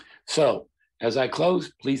 So as I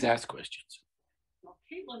close, please ask questions. Well,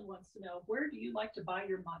 Caitlin wants to know, where do you like to buy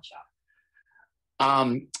your matcha?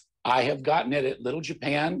 I have gotten it at Little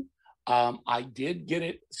Japan. I did get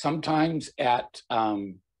it sometimes at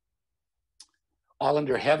All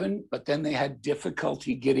Under Heaven, but then they had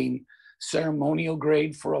difficulty getting ceremonial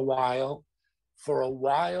grade for a while. For a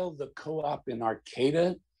while, the co-op in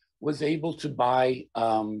Arcata was able to buy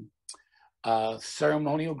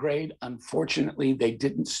ceremonial grade. Unfortunately, they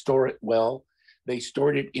didn't store it well. They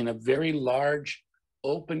stored it in a very large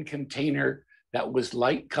open container that was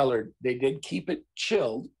light colored. They did keep it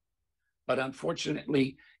chilled, but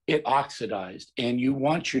unfortunately, it oxidized. And you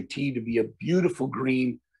want your tea to be a beautiful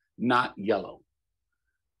green, not yellow.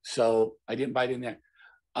 So I didn't buy it in there.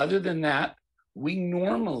 Other than that, we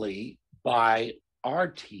normally buy our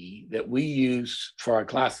tea that we use for our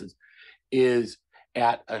classes is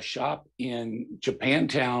at a shop in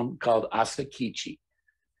Japantown called Asakichi,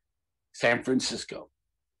 San Francisco.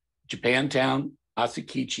 Japantown,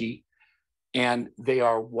 Asakichi, and they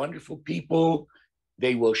are wonderful people.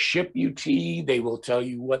 They will ship you tea. They will tell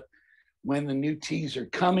you when the new teas are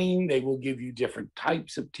coming. They will give you different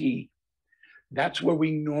types of tea. That's where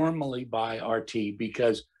we normally buy our tea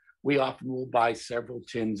because we often will buy several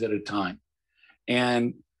tins at a time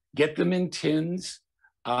and get them in tins.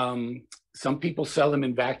 Some people sell them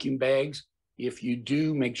in vacuum bags. If you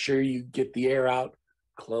do, make sure you get the air out,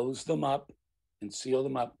 close them up and seal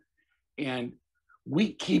them up. And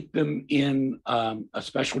we keep them in a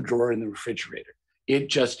special drawer in the refrigerator. It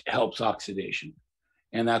just helps oxidation.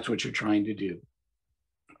 And that's what you're trying to do.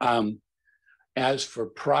 As for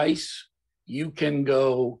price, you can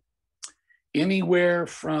go anywhere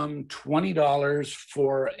from $20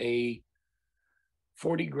 for a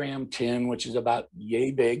 40-gram tin, which is about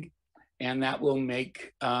yay big, and that will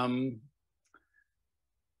make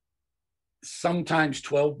sometimes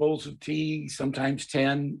 12 bowls of tea, sometimes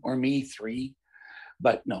 10, or me 3,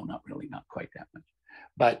 but no, not really, not quite that much.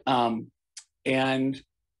 But and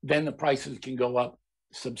then the prices can go up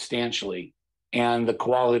substantially, and the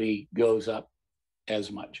quality goes up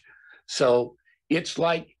as much. So it's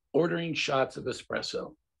like ordering shots of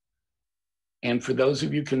espresso. And for those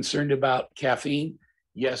of you concerned about caffeine,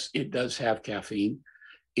 yes, it does have caffeine.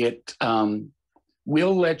 It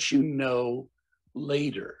will let you know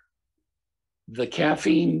later. The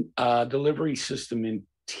caffeine delivery system in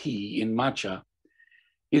tea, in matcha,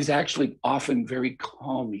 is actually often very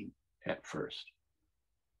calming at first.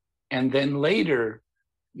 And then later,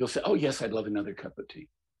 you'll say, oh, yes, I'd love another cup of tea.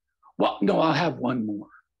 Well, no, I'll have one more.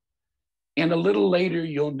 And a little later,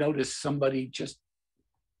 you'll notice somebody just,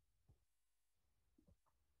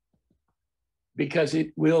 because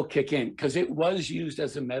it will kick in, because it was used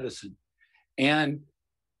as a medicine and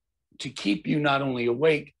to keep you not only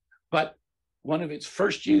awake, but one of its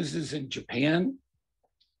first uses in Japan,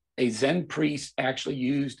 a Zen priest actually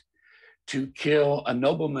used to kill a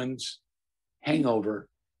nobleman's hangover,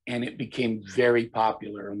 and it became very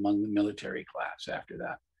popular among the military class after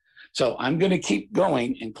that. So I'm going to keep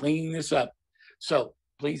going and cleaning this up. So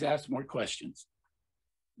please ask more questions.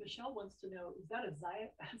 Michelle wants to know, is that a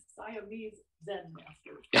Siamese Zen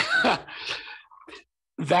master?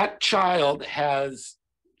 That child has...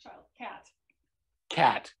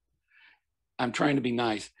 Cat. I'm trying to be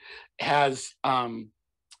nice. Has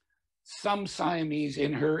some Siamese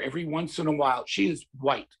in her every once in a while. She is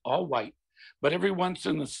white, all white. But every once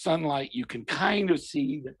in the sunlight, you can kind of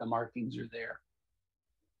see that the markings are there.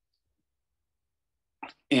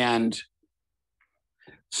 And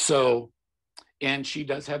so, and she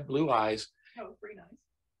does have blue eyes. Oh, very nice.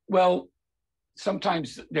 Well,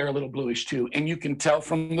 sometimes they're a little bluish too. And you can tell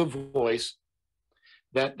from the voice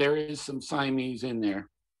that there is some Siamese in there.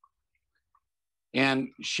 And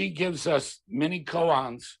she gives us many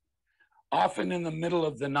koans, often in the middle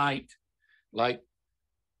of the night, like,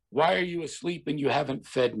 why are you asleep and you haven't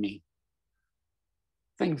fed me?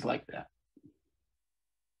 Things like that.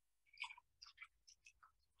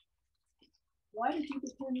 Why did you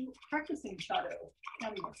begin practicing Chado?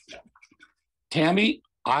 Tammy wants to know. Tammy,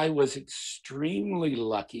 I was extremely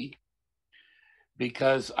lucky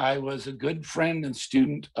because I was a good friend and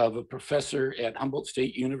student of a professor at Humboldt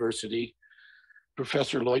State University,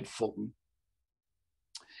 Professor Lloyd Fulton.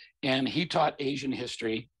 And he taught Asian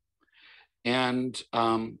history. And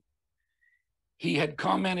he had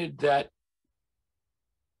commented that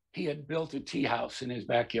he had built a tea house in his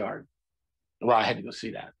backyard. Well, I had to go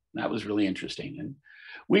see that. That was really interesting. And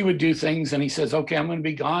we would do things, and he says, okay, I'm going to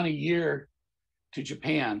be gone a year to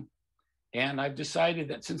Japan. And I've decided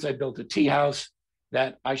that since I built a tea house,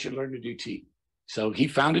 that I should learn to do tea. So he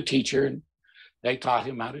found a teacher, and they taught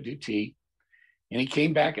him how to do tea. And he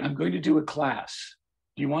came back, and I'm going to do a class.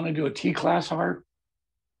 Do you want to do a tea class, Harv?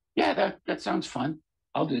 Yeah, that sounds fun.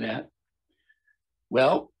 I'll do that.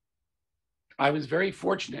 Well, I was very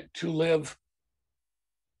fortunate to live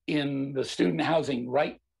in the student housing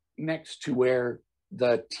right next to where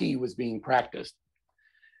the tea was being practiced.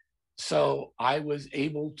 So I was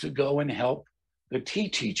able to go and help the tea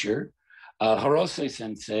teacher, Hirose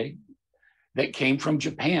Sensei, that came from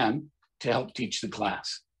Japan to help teach the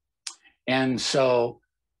class. And so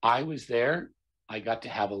I was there. I got to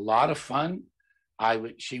have a lot of fun.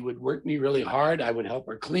 She would work me really hard. I would help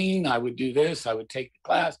her clean. I would do this. I would take the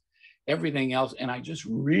class, everything else. And I just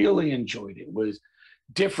really enjoyed it. It was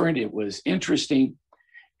different. It was interesting.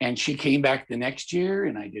 And she came back the next year,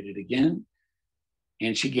 and I did it again.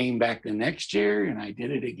 And she came back the next year, and I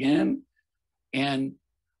did it again. And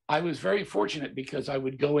I was very fortunate because I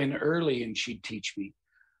would go in early and she'd teach me.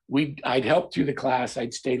 I'd help through the class.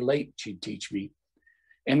 I'd stay late. She'd teach me.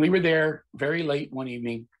 And we were there very late one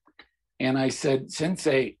evening. And I said,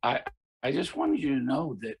 Sensei, I just wanted you to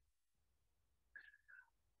know that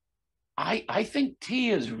I think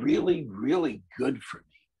tea is really, really good for me.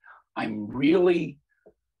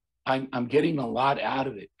 I'm getting a lot out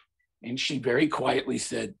of it. And she very quietly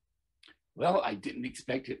said, well, I didn't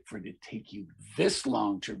expect it to take you this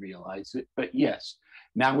long to realize it, but yes,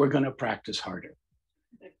 now we're going to practice harder.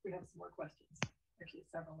 I think we have some more questions, actually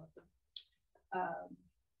several of them.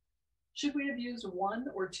 Should we have used one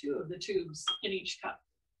or two of the tubes in each cup?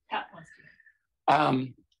 Pat wants to know.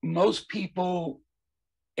 Most people,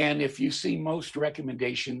 and if you see most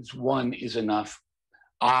recommendations, one is enough.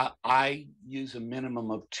 I use a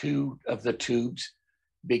minimum of 2 of the tubes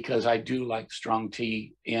because I do like strong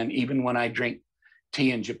tea. And even when I drink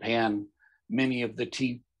tea in Japan, many of the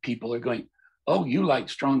tea people are going, "Oh, you like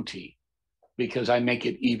strong tea," because I make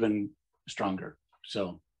it even stronger.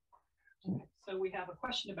 So we have a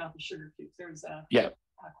question about the sugar cubes. There's a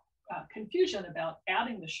confusion about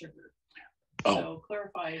adding the sugar. So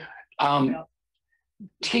clarify about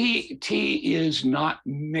tea is not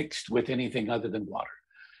mixed with anything other than water.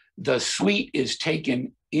 The sweet is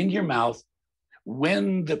taken in your mouth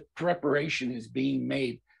when the preparation is being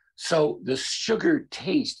made. So the sugar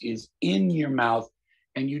taste is in your mouth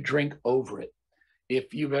and you drink over it.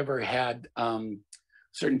 If you've ever had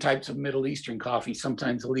certain types of Middle Eastern coffee,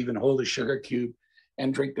 sometimes they'll even hold a sugar cube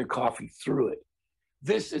and drink their coffee through it.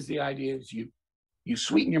 This is the idea: is you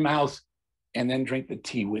sweeten your mouth and then drink the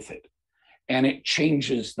tea with it. And it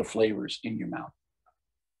changes the flavors in your mouth.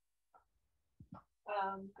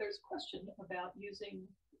 There's a question about using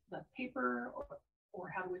the paper or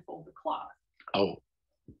how do we fold the cloth?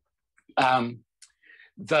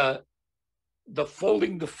 The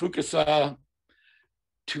folding the fukusa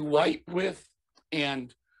to wipe with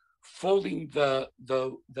and folding the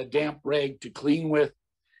damp rag to clean with,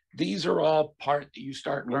 these are all part that you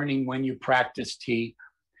start learning when you practice tea.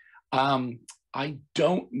 I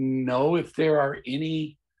don't know if there are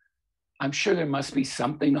any. I'm sure there must be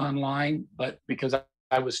something online, but because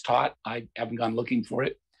I was taught, I haven't gone looking for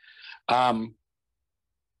it.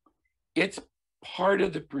 It's part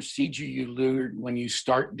of the procedure you learn when you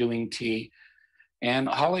start doing tea. And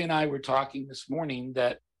Holly and I were talking this morning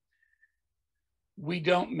that we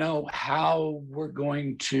don't know how we're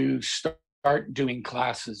going to start doing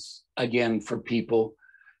classes again for people.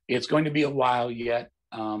 It's going to be a while yet.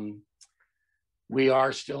 We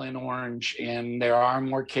are still in Orange and there are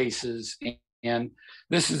more cases. And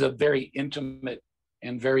this is a very intimate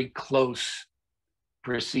and very close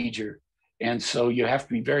procedure. And so you have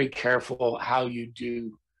to be very careful how you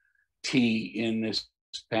do tea in this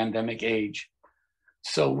pandemic age.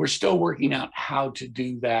 So we're still working out how to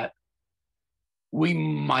do that. We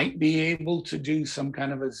might be able to do some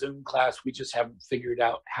kind of a Zoom class. We just haven't figured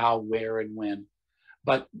out how, where, and when.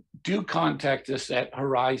 But do contact us at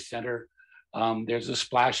Horizon Center. There's a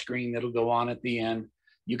splash screen that'll go on at the end.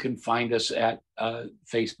 You can find us at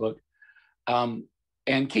Facebook.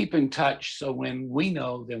 And keep in touch so when we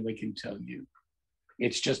know, then we can tell you.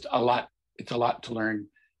 It's just a lot. It's a lot to learn.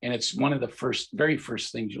 And it's one of the very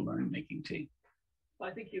first things you learn making tea. Well,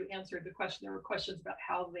 I think you answered the question. There were questions about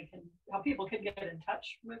how people can get in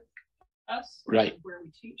touch with us, right, where we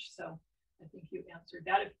teach. So I think you answered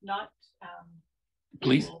that. If not,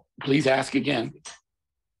 please ask again.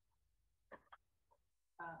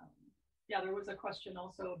 Yeah, there was a question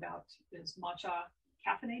also about, is matcha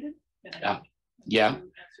caffeinated? Yeah. You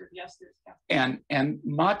answered yes, there's caffeine. And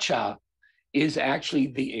matcha is actually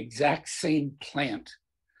the exact same plant.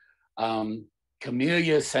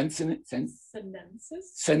 Camellia sinensis.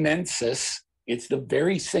 It's the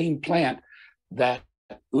very same plant that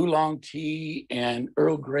oolong tea and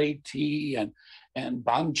Earl Grey tea and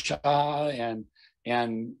bancha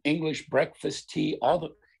and English breakfast tea.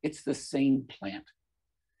 It's the same plant.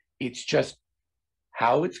 It's just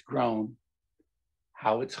how it's grown,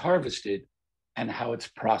 how it's harvested, and how it's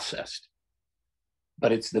processed.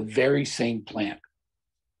 But it's the very same plant.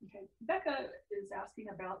 Okay, Becca is asking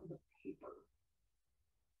about the paper.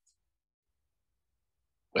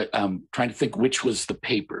 But I'm trying to think which was the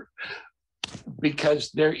paper,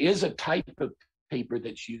 because there is a type of paper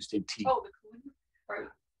that's used in tea. Oh, the calligraphy, right.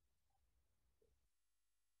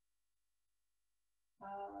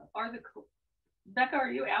 Becca,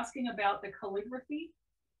 are you asking about the calligraphy?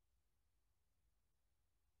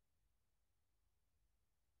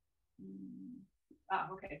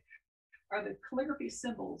 Okay. Are the calligraphy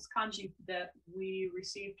symbols kanji that we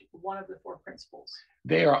received one of the 4 principles?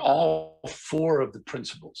 They are all 4 of the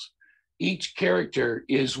principles. Each character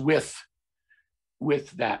is with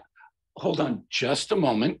that. Hold on just a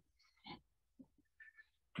moment.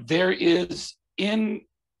 There is in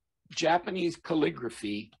Japanese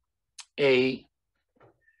calligraphy a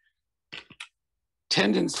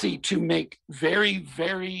tendency to make very,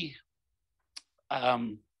 very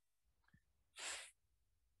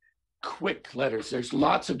quick letters. There's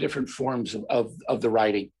lots of different forms of the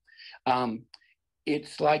writing.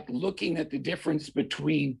 It's like looking at the difference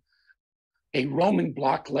between a Roman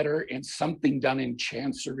block letter and something done in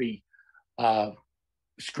chancery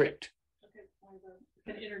script. Okay,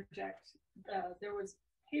 I can interject. There was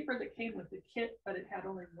paper that came with the kit, but it had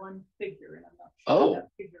only one figure, and I'm not sure what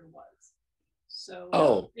that figure was. So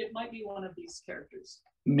Oh. it might be one of these characters.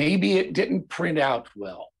 Maybe it didn't print out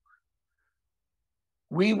well.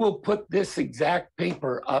 We will put this exact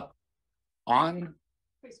paper up on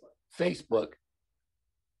Facebook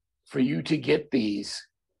for you to get these.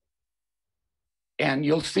 And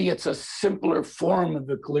you'll see it's a simpler form of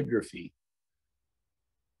the calligraphy.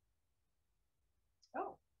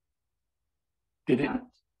 Oh. Did it?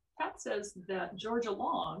 Pat says that Georgia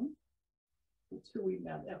Long, that's who we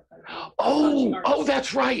met at. Oh,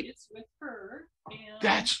 that's right. It's with her.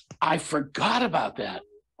 And I forgot about that.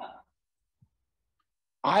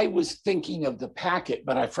 I was thinking of the packet,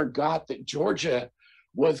 but I forgot that Georgia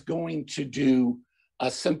was going to do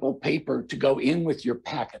a simple paper to go in with your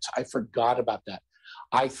packets. I forgot about that.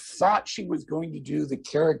 I thought she was going to do the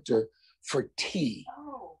character for tea.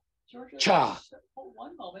 Oh, Georgia. Cha. Hold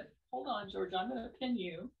one moment. Hold on, Georgia. I'm going to pin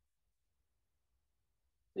you.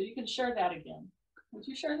 So you can share that again. Would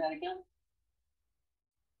you share that again?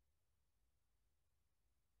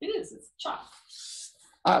 It is. It's Cha.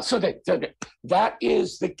 So that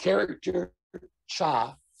is the character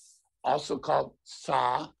Cha, also called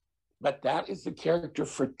Sa, but that is the character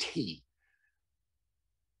for tea.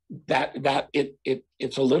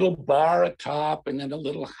 It's a little bar atop and then a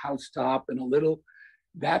little house top and a little,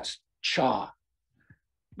 that's Cha.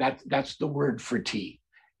 That's the word for tea.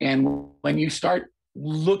 And when you start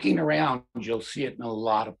looking around, you'll see it in a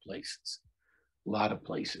lot of places.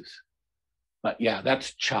 But yeah,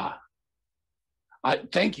 that's Cha.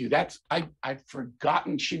 Thank you. I'd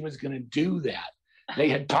forgotten she was going to do that. They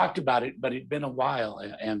had talked about it, but it'd been a while,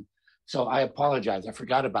 and so I apologize. I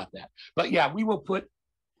forgot about that. But yeah, we will put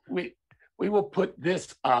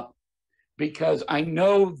this up because I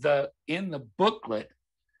know in the booklet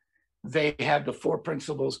they had the 4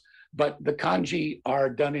 principles, but the kanji are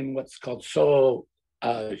done in what's called show,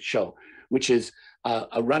 which is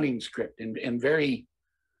a running script and very,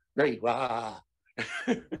 very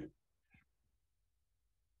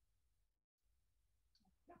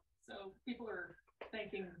So people are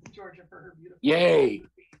thanking Georgia for her beautiful. Yay.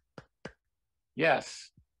 Yes.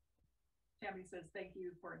 Tammy says, thank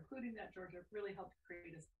you for including that, Georgia. It really helped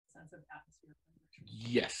create a sense of atmosphere.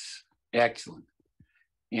 Yes. Excellent.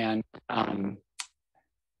 And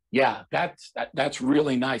yeah, that's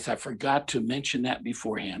really nice. I forgot to mention that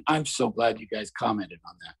beforehand. I'm so glad you guys commented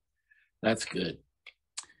on that. That's good.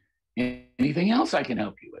 Anything else I can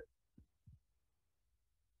help you with?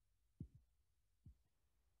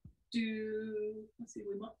 Let's see,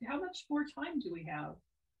 how much more time do we have?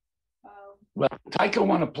 Well, Taiko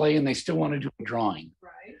want to play and they still want to do a drawing.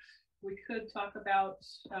 Right. We could talk about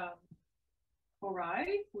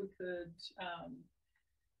Horai. We could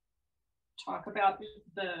talk about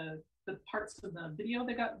the parts of the video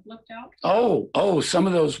that got left out. Oh, some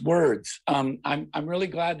of those words. I'm really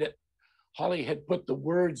glad that Holly had put the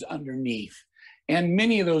words underneath. And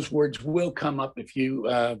many of those words will come up if you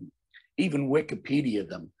even Wikipedia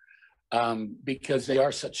them. Because they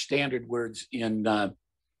are such standard words in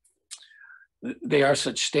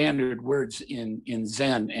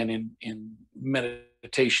Zen and in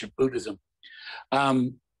meditation Buddhism.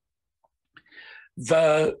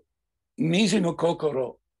 The Mizu no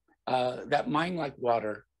Kokoro, that mind like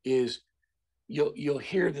water, is you'll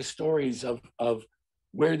hear the stories of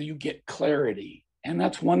where you get clarity, and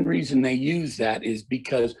that's one reason they use that is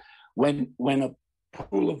because when a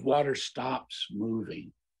pool of water stops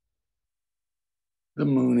moving, the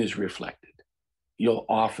moon is reflected. You'll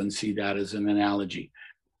often see that as an analogy.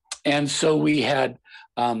 And so we had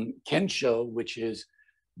Kensho, which is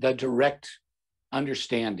the direct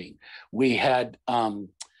understanding. We had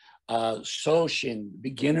Soshin,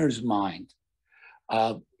 beginner's mind,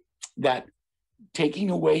 that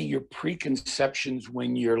taking away your preconceptions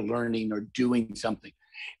when you're learning or doing something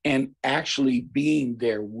and actually being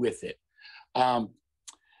there with it.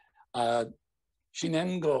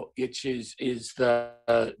 Shinengo, which is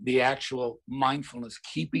the actual mindfulness,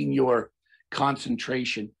 keeping your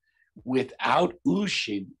concentration without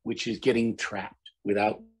ushin, which is getting trapped,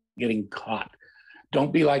 without getting caught.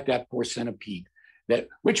 Don't be like that poor centipede.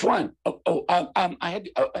 Which one? I had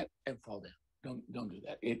to fall down. Don't do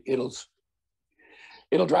that.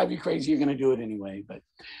 It'll drive you crazy. You're going to do it anyway. But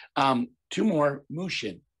 2 more.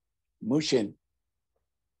 Mushin.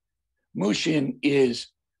 Mushin is,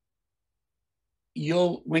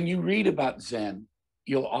 when you read about Zen,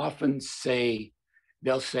 you'll often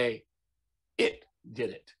they'll say, it did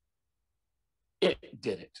it. It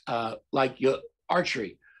did it. Like your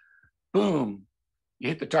archery, boom, you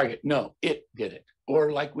hit the target. No, it did it.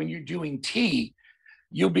 Or like when you're doing tea,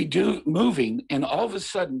 you'll be moving, and all of a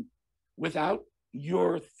sudden, without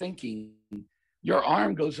your thinking, your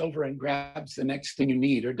arm goes over and grabs the next thing you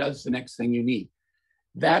need or does the next thing you need.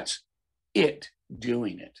 That's it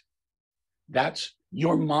doing it. That's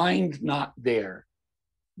your mind not there.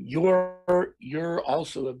 You're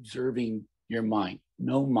also observing your mind,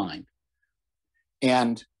 no mind.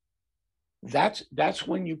 And that's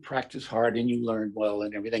when you practice hard and you learn well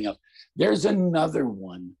and everything else. There's another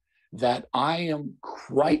one that I am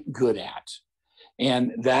quite good at,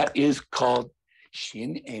 and that is called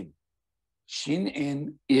Shin-en.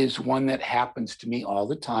 Shin-en is one that happens to me all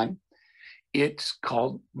the time. It's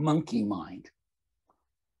called monkey mind.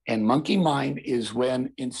 And monkey mind is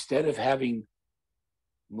when instead of having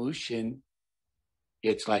Mushin,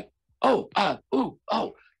 it's like, oh,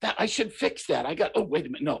 that I should fix that. Oh, wait a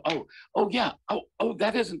minute. No, oh, yeah. Oh,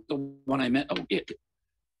 that isn't the one I meant. Oh, it.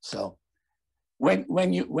 So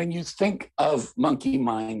when you think of monkey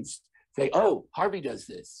minds, say, oh, Harvey does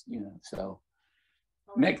this, so.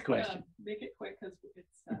 Next question. Make it quick because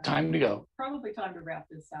it's time to go. Probably time to wrap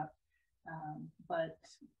this up. But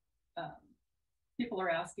people are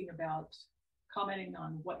asking about commenting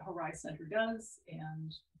on what Horizon Center does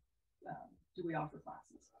and do we offer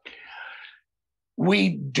classes? We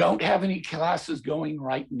don't have any classes going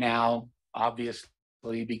right now,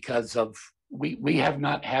 obviously, because of we have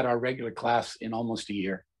not had our regular class in almost a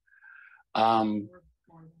year.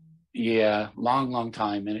 Yeah, long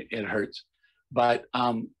time, and it hurts. But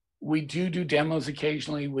we do demos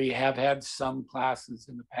occasionally. We have had some classes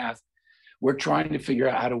in the past. We're trying to figure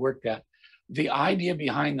out how to work that. The idea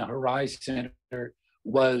behind the Horizon Center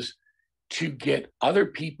was to get other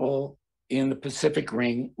people in the Pacific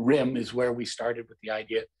Rim is where we started with the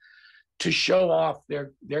idea, to show off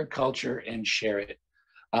their culture and share it.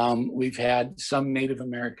 We've had some Native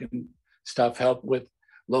American stuff help with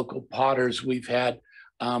local potters. We've had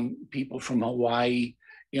people from Hawaii,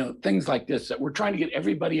 things like this, that we're trying to get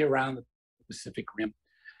everybody around the Pacific Rim.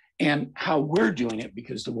 And how we're doing it,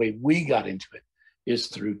 because the way we got into it is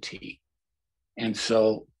through tea. And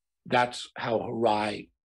so that's how Harai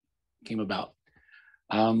came about.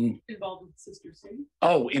 Involved with Sister City?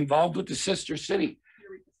 Oh, involved with the Sister City.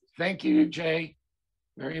 Thank you, Jay,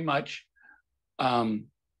 very much.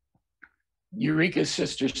 Eureka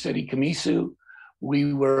Sister City Kamisu,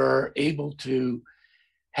 we were able to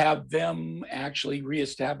have them actually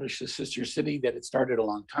reestablish the sister city that had started a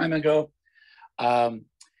long time ago.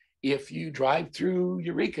 If you drive through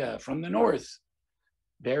Eureka from the north,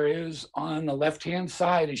 there is on the left-hand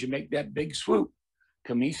side, as you make that big swoop,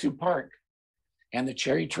 Kamisu Park. And the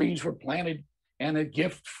cherry trees were planted and a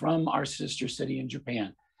gift from our sister city in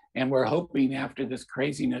Japan. And we're hoping after this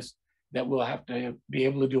craziness that we'll have to be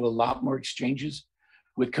able to do a lot more exchanges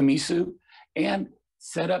with Kamisu and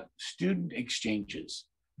set up student exchanges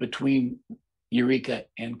between Eureka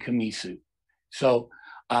and Kamisu. So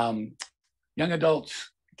young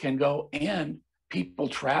adults can go, and people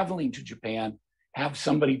traveling to Japan have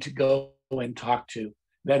somebody to go and talk to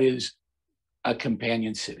that is a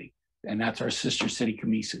companion city. And that's our sister city,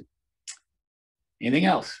 Kamisu. Anything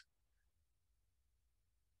else?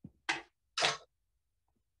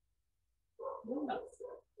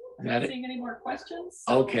 I'm not seeing any more questions.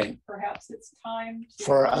 So okay. Perhaps it's time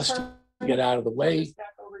for us to get out of the way.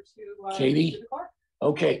 Back over to Katie. to the car.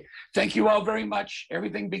 Okay. Thank you all very much.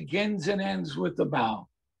 Everything begins and ends with a bow.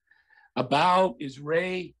 A bow is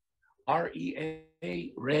Rei,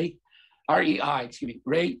 R-E-A, Rei, R-E-I, excuse me,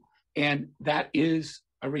 Rei, and that is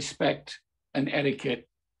a respect, an etiquette,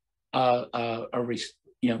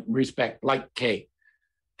 respect, like K.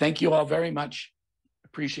 Thank you all very much.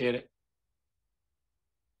 Appreciate it.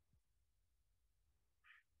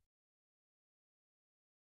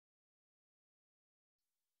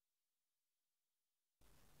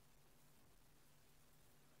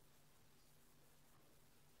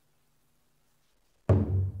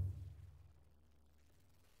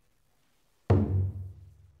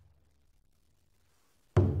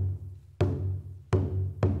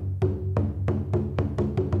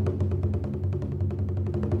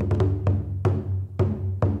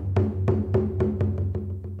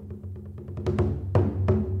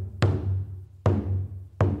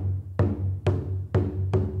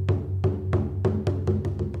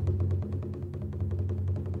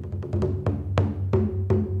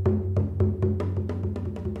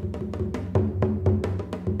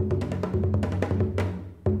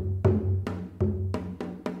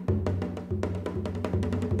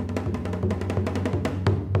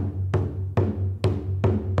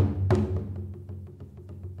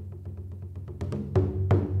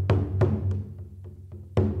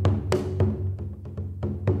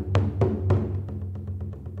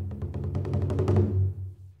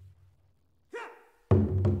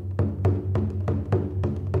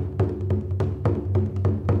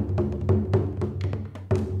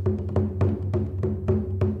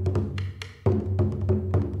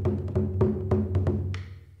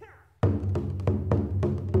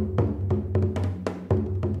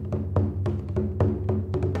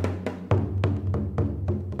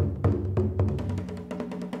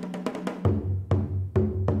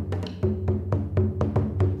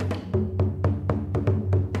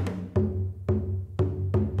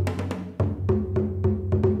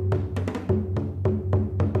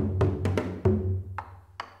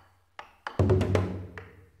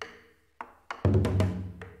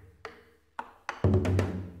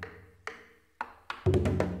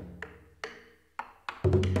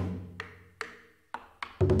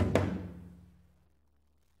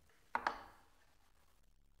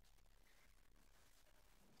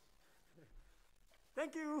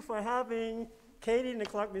 Thank you for having Katie in the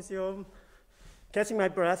Clarke Museum, catching my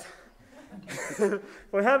breath,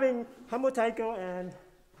 for having Humboldt Taiko and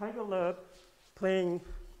Taiko Love playing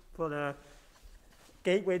for the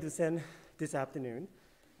Gateway to Zen this afternoon.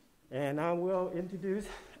 And I will introduce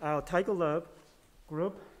our Taiko Love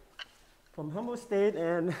group from Humboldt State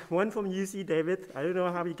and one from UC Davis. I don't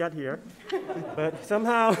know how he got here, but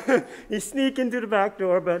somehow he sneaked into the back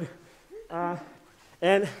door. But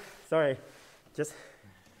and sorry, just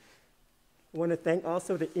want to thank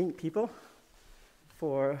also the Inc. people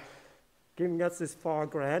for giving us this fall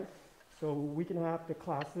grant so we can have the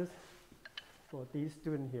classes for these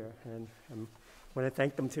students here. And I want to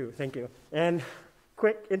thank them too. Thank you. And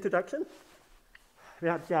quick introduction. We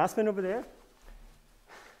have Jasmine over there.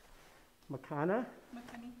 Makani.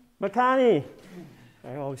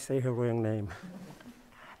 I always say her wrong name.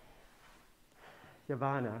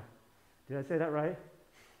 Yavana. Did I say that right?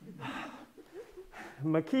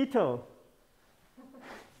 Makito.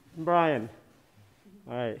 Brian.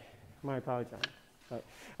 All right. My apologies.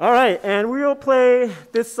 All right. And we will play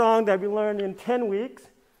this song that we learned in 10 weeks.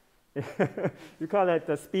 We call that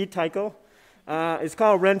the Speed Taiko. It's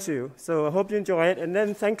called Rensu. So I hope you enjoy it. And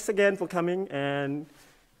then thanks again for coming and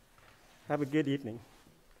have a good evening.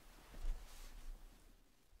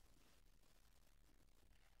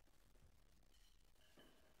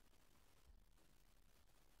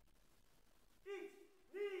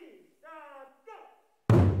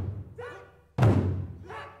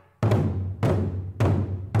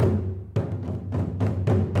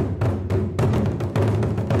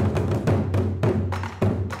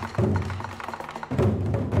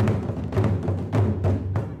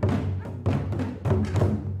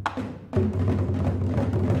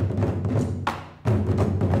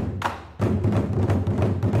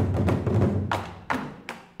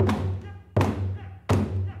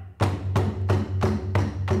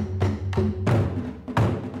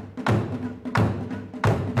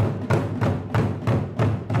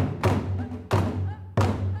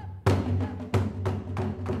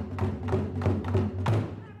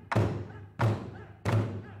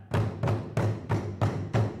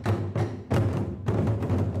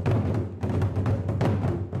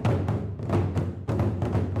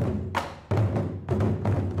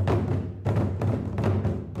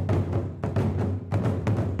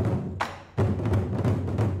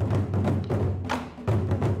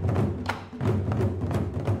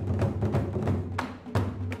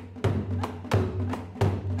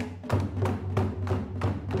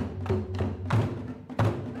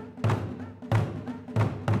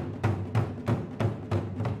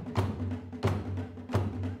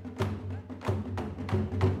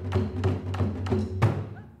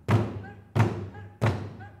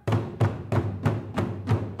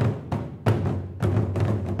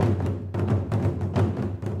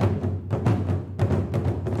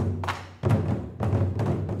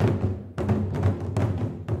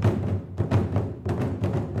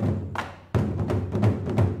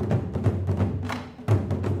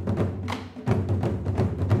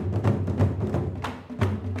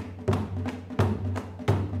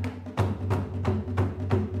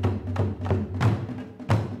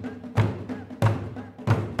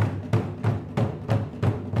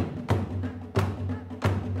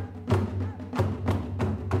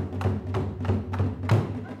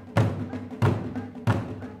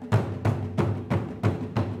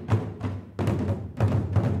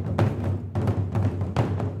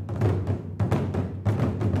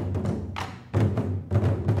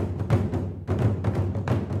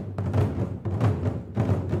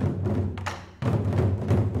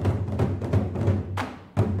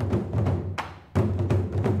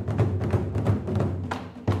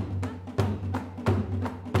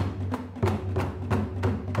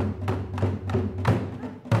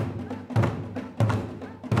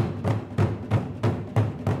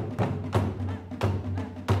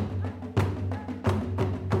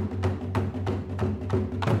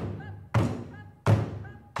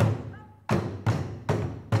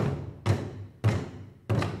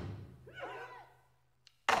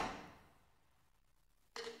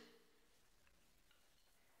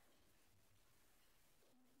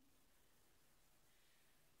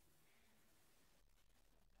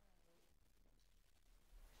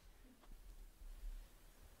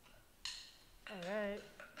 All right.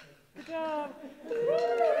 Good job.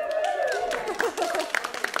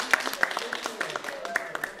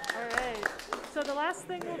 All right. So the last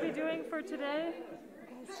thing we'll be doing for today.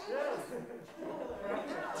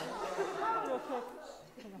 Real quick.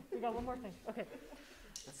 Hang on. We got one more thing. Okay.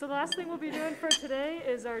 So the last thing we'll be doing for today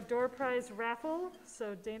is our door prize raffle.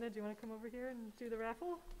 So Dana, do you want to come over here and do the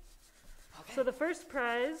raffle? So the first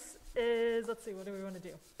prize is, let's see, what do we want to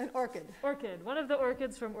do? An orchid. Orchid, one of the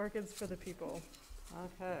orchids from Orchids for the People.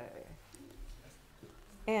 Okay.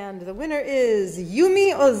 And the winner is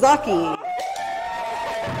Yumi Ozaki.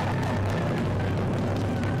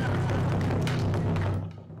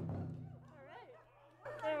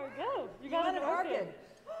 There we go. You got an orchid.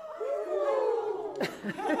 orchid.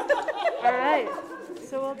 All right.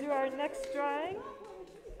 So we'll do our next drawing.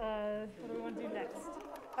 What do we want to do next?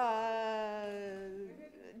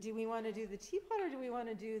 Do we want to do the teapot or do we want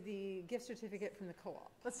to do the gift certificate from the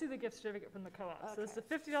co-op? Let's do the gift certificate from the co-op. Okay. So this is a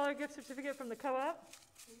 $50 gift certificate from the co-op.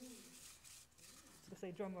 Let's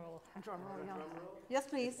say drum roll. Drum roll, yeah. Yes,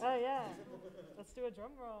 please. Oh yeah. Let's do a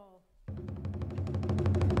drum roll.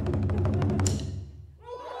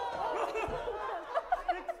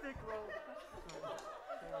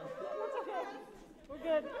 We're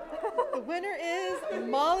good. The winner is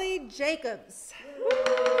Molly Jacobs.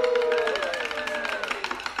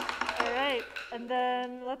 All right, and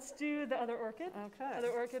then let's do the other orchid. Okay.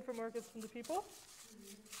 Other orchid from Orchids from the People.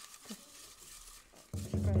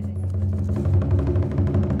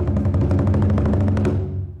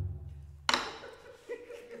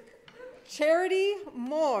 Charity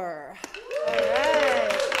Moore. All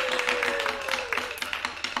right.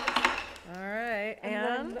 All right,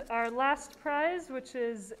 And then our last prize, which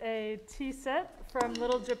is a tea set from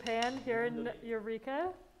Little Japan here in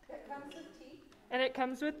Eureka. It comes with tea. And it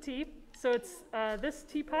comes with tea. So it's this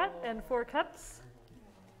teapot and 4 cups.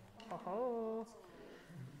 Oh.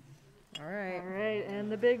 All right. All right,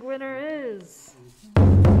 and the big winner is...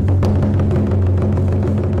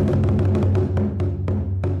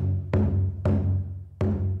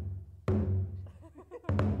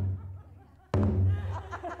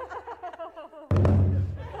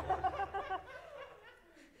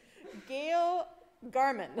 Gail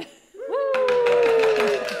Garman.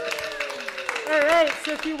 All right,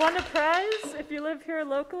 so if you won a prize, if you live here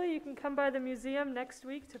locally, you can come by the museum next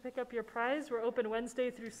week to pick up your prize. We're open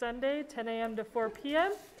Wednesday through Sunday, 10 a.m. to 4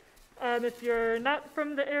 p.m. If you're not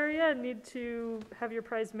from the area and need to have your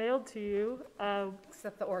prize mailed to you,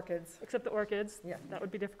 Except the orchids. except the orchids, Yeah. that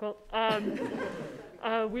would be difficult. Go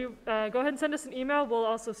ahead and send us an email. We'll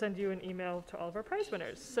also send you an email to all of our prize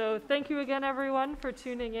winners. So thank you again, everyone, for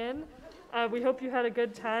tuning in. We hope you had a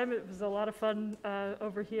good time. It was a lot of fun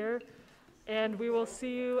over here. And we will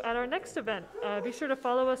see you at our next event. Be sure to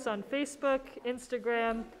follow us on Facebook,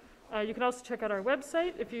 Instagram. You can also check out our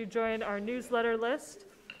website. If you join our newsletter list,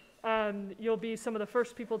 you'll be some of the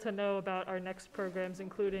first people to know about our next programs,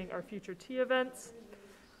 including our future tea events.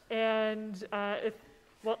 And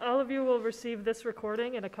all of you will receive this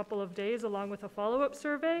recording in a couple of days along with a follow-up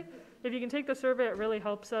survey. If you can take the survey, it really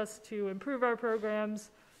helps us to improve our programs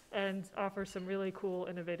and offer some really cool,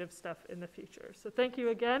 innovative stuff in the future. So thank you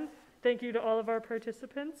again. Thank you to all of our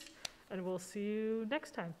participants, and we'll see you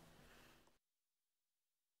next time.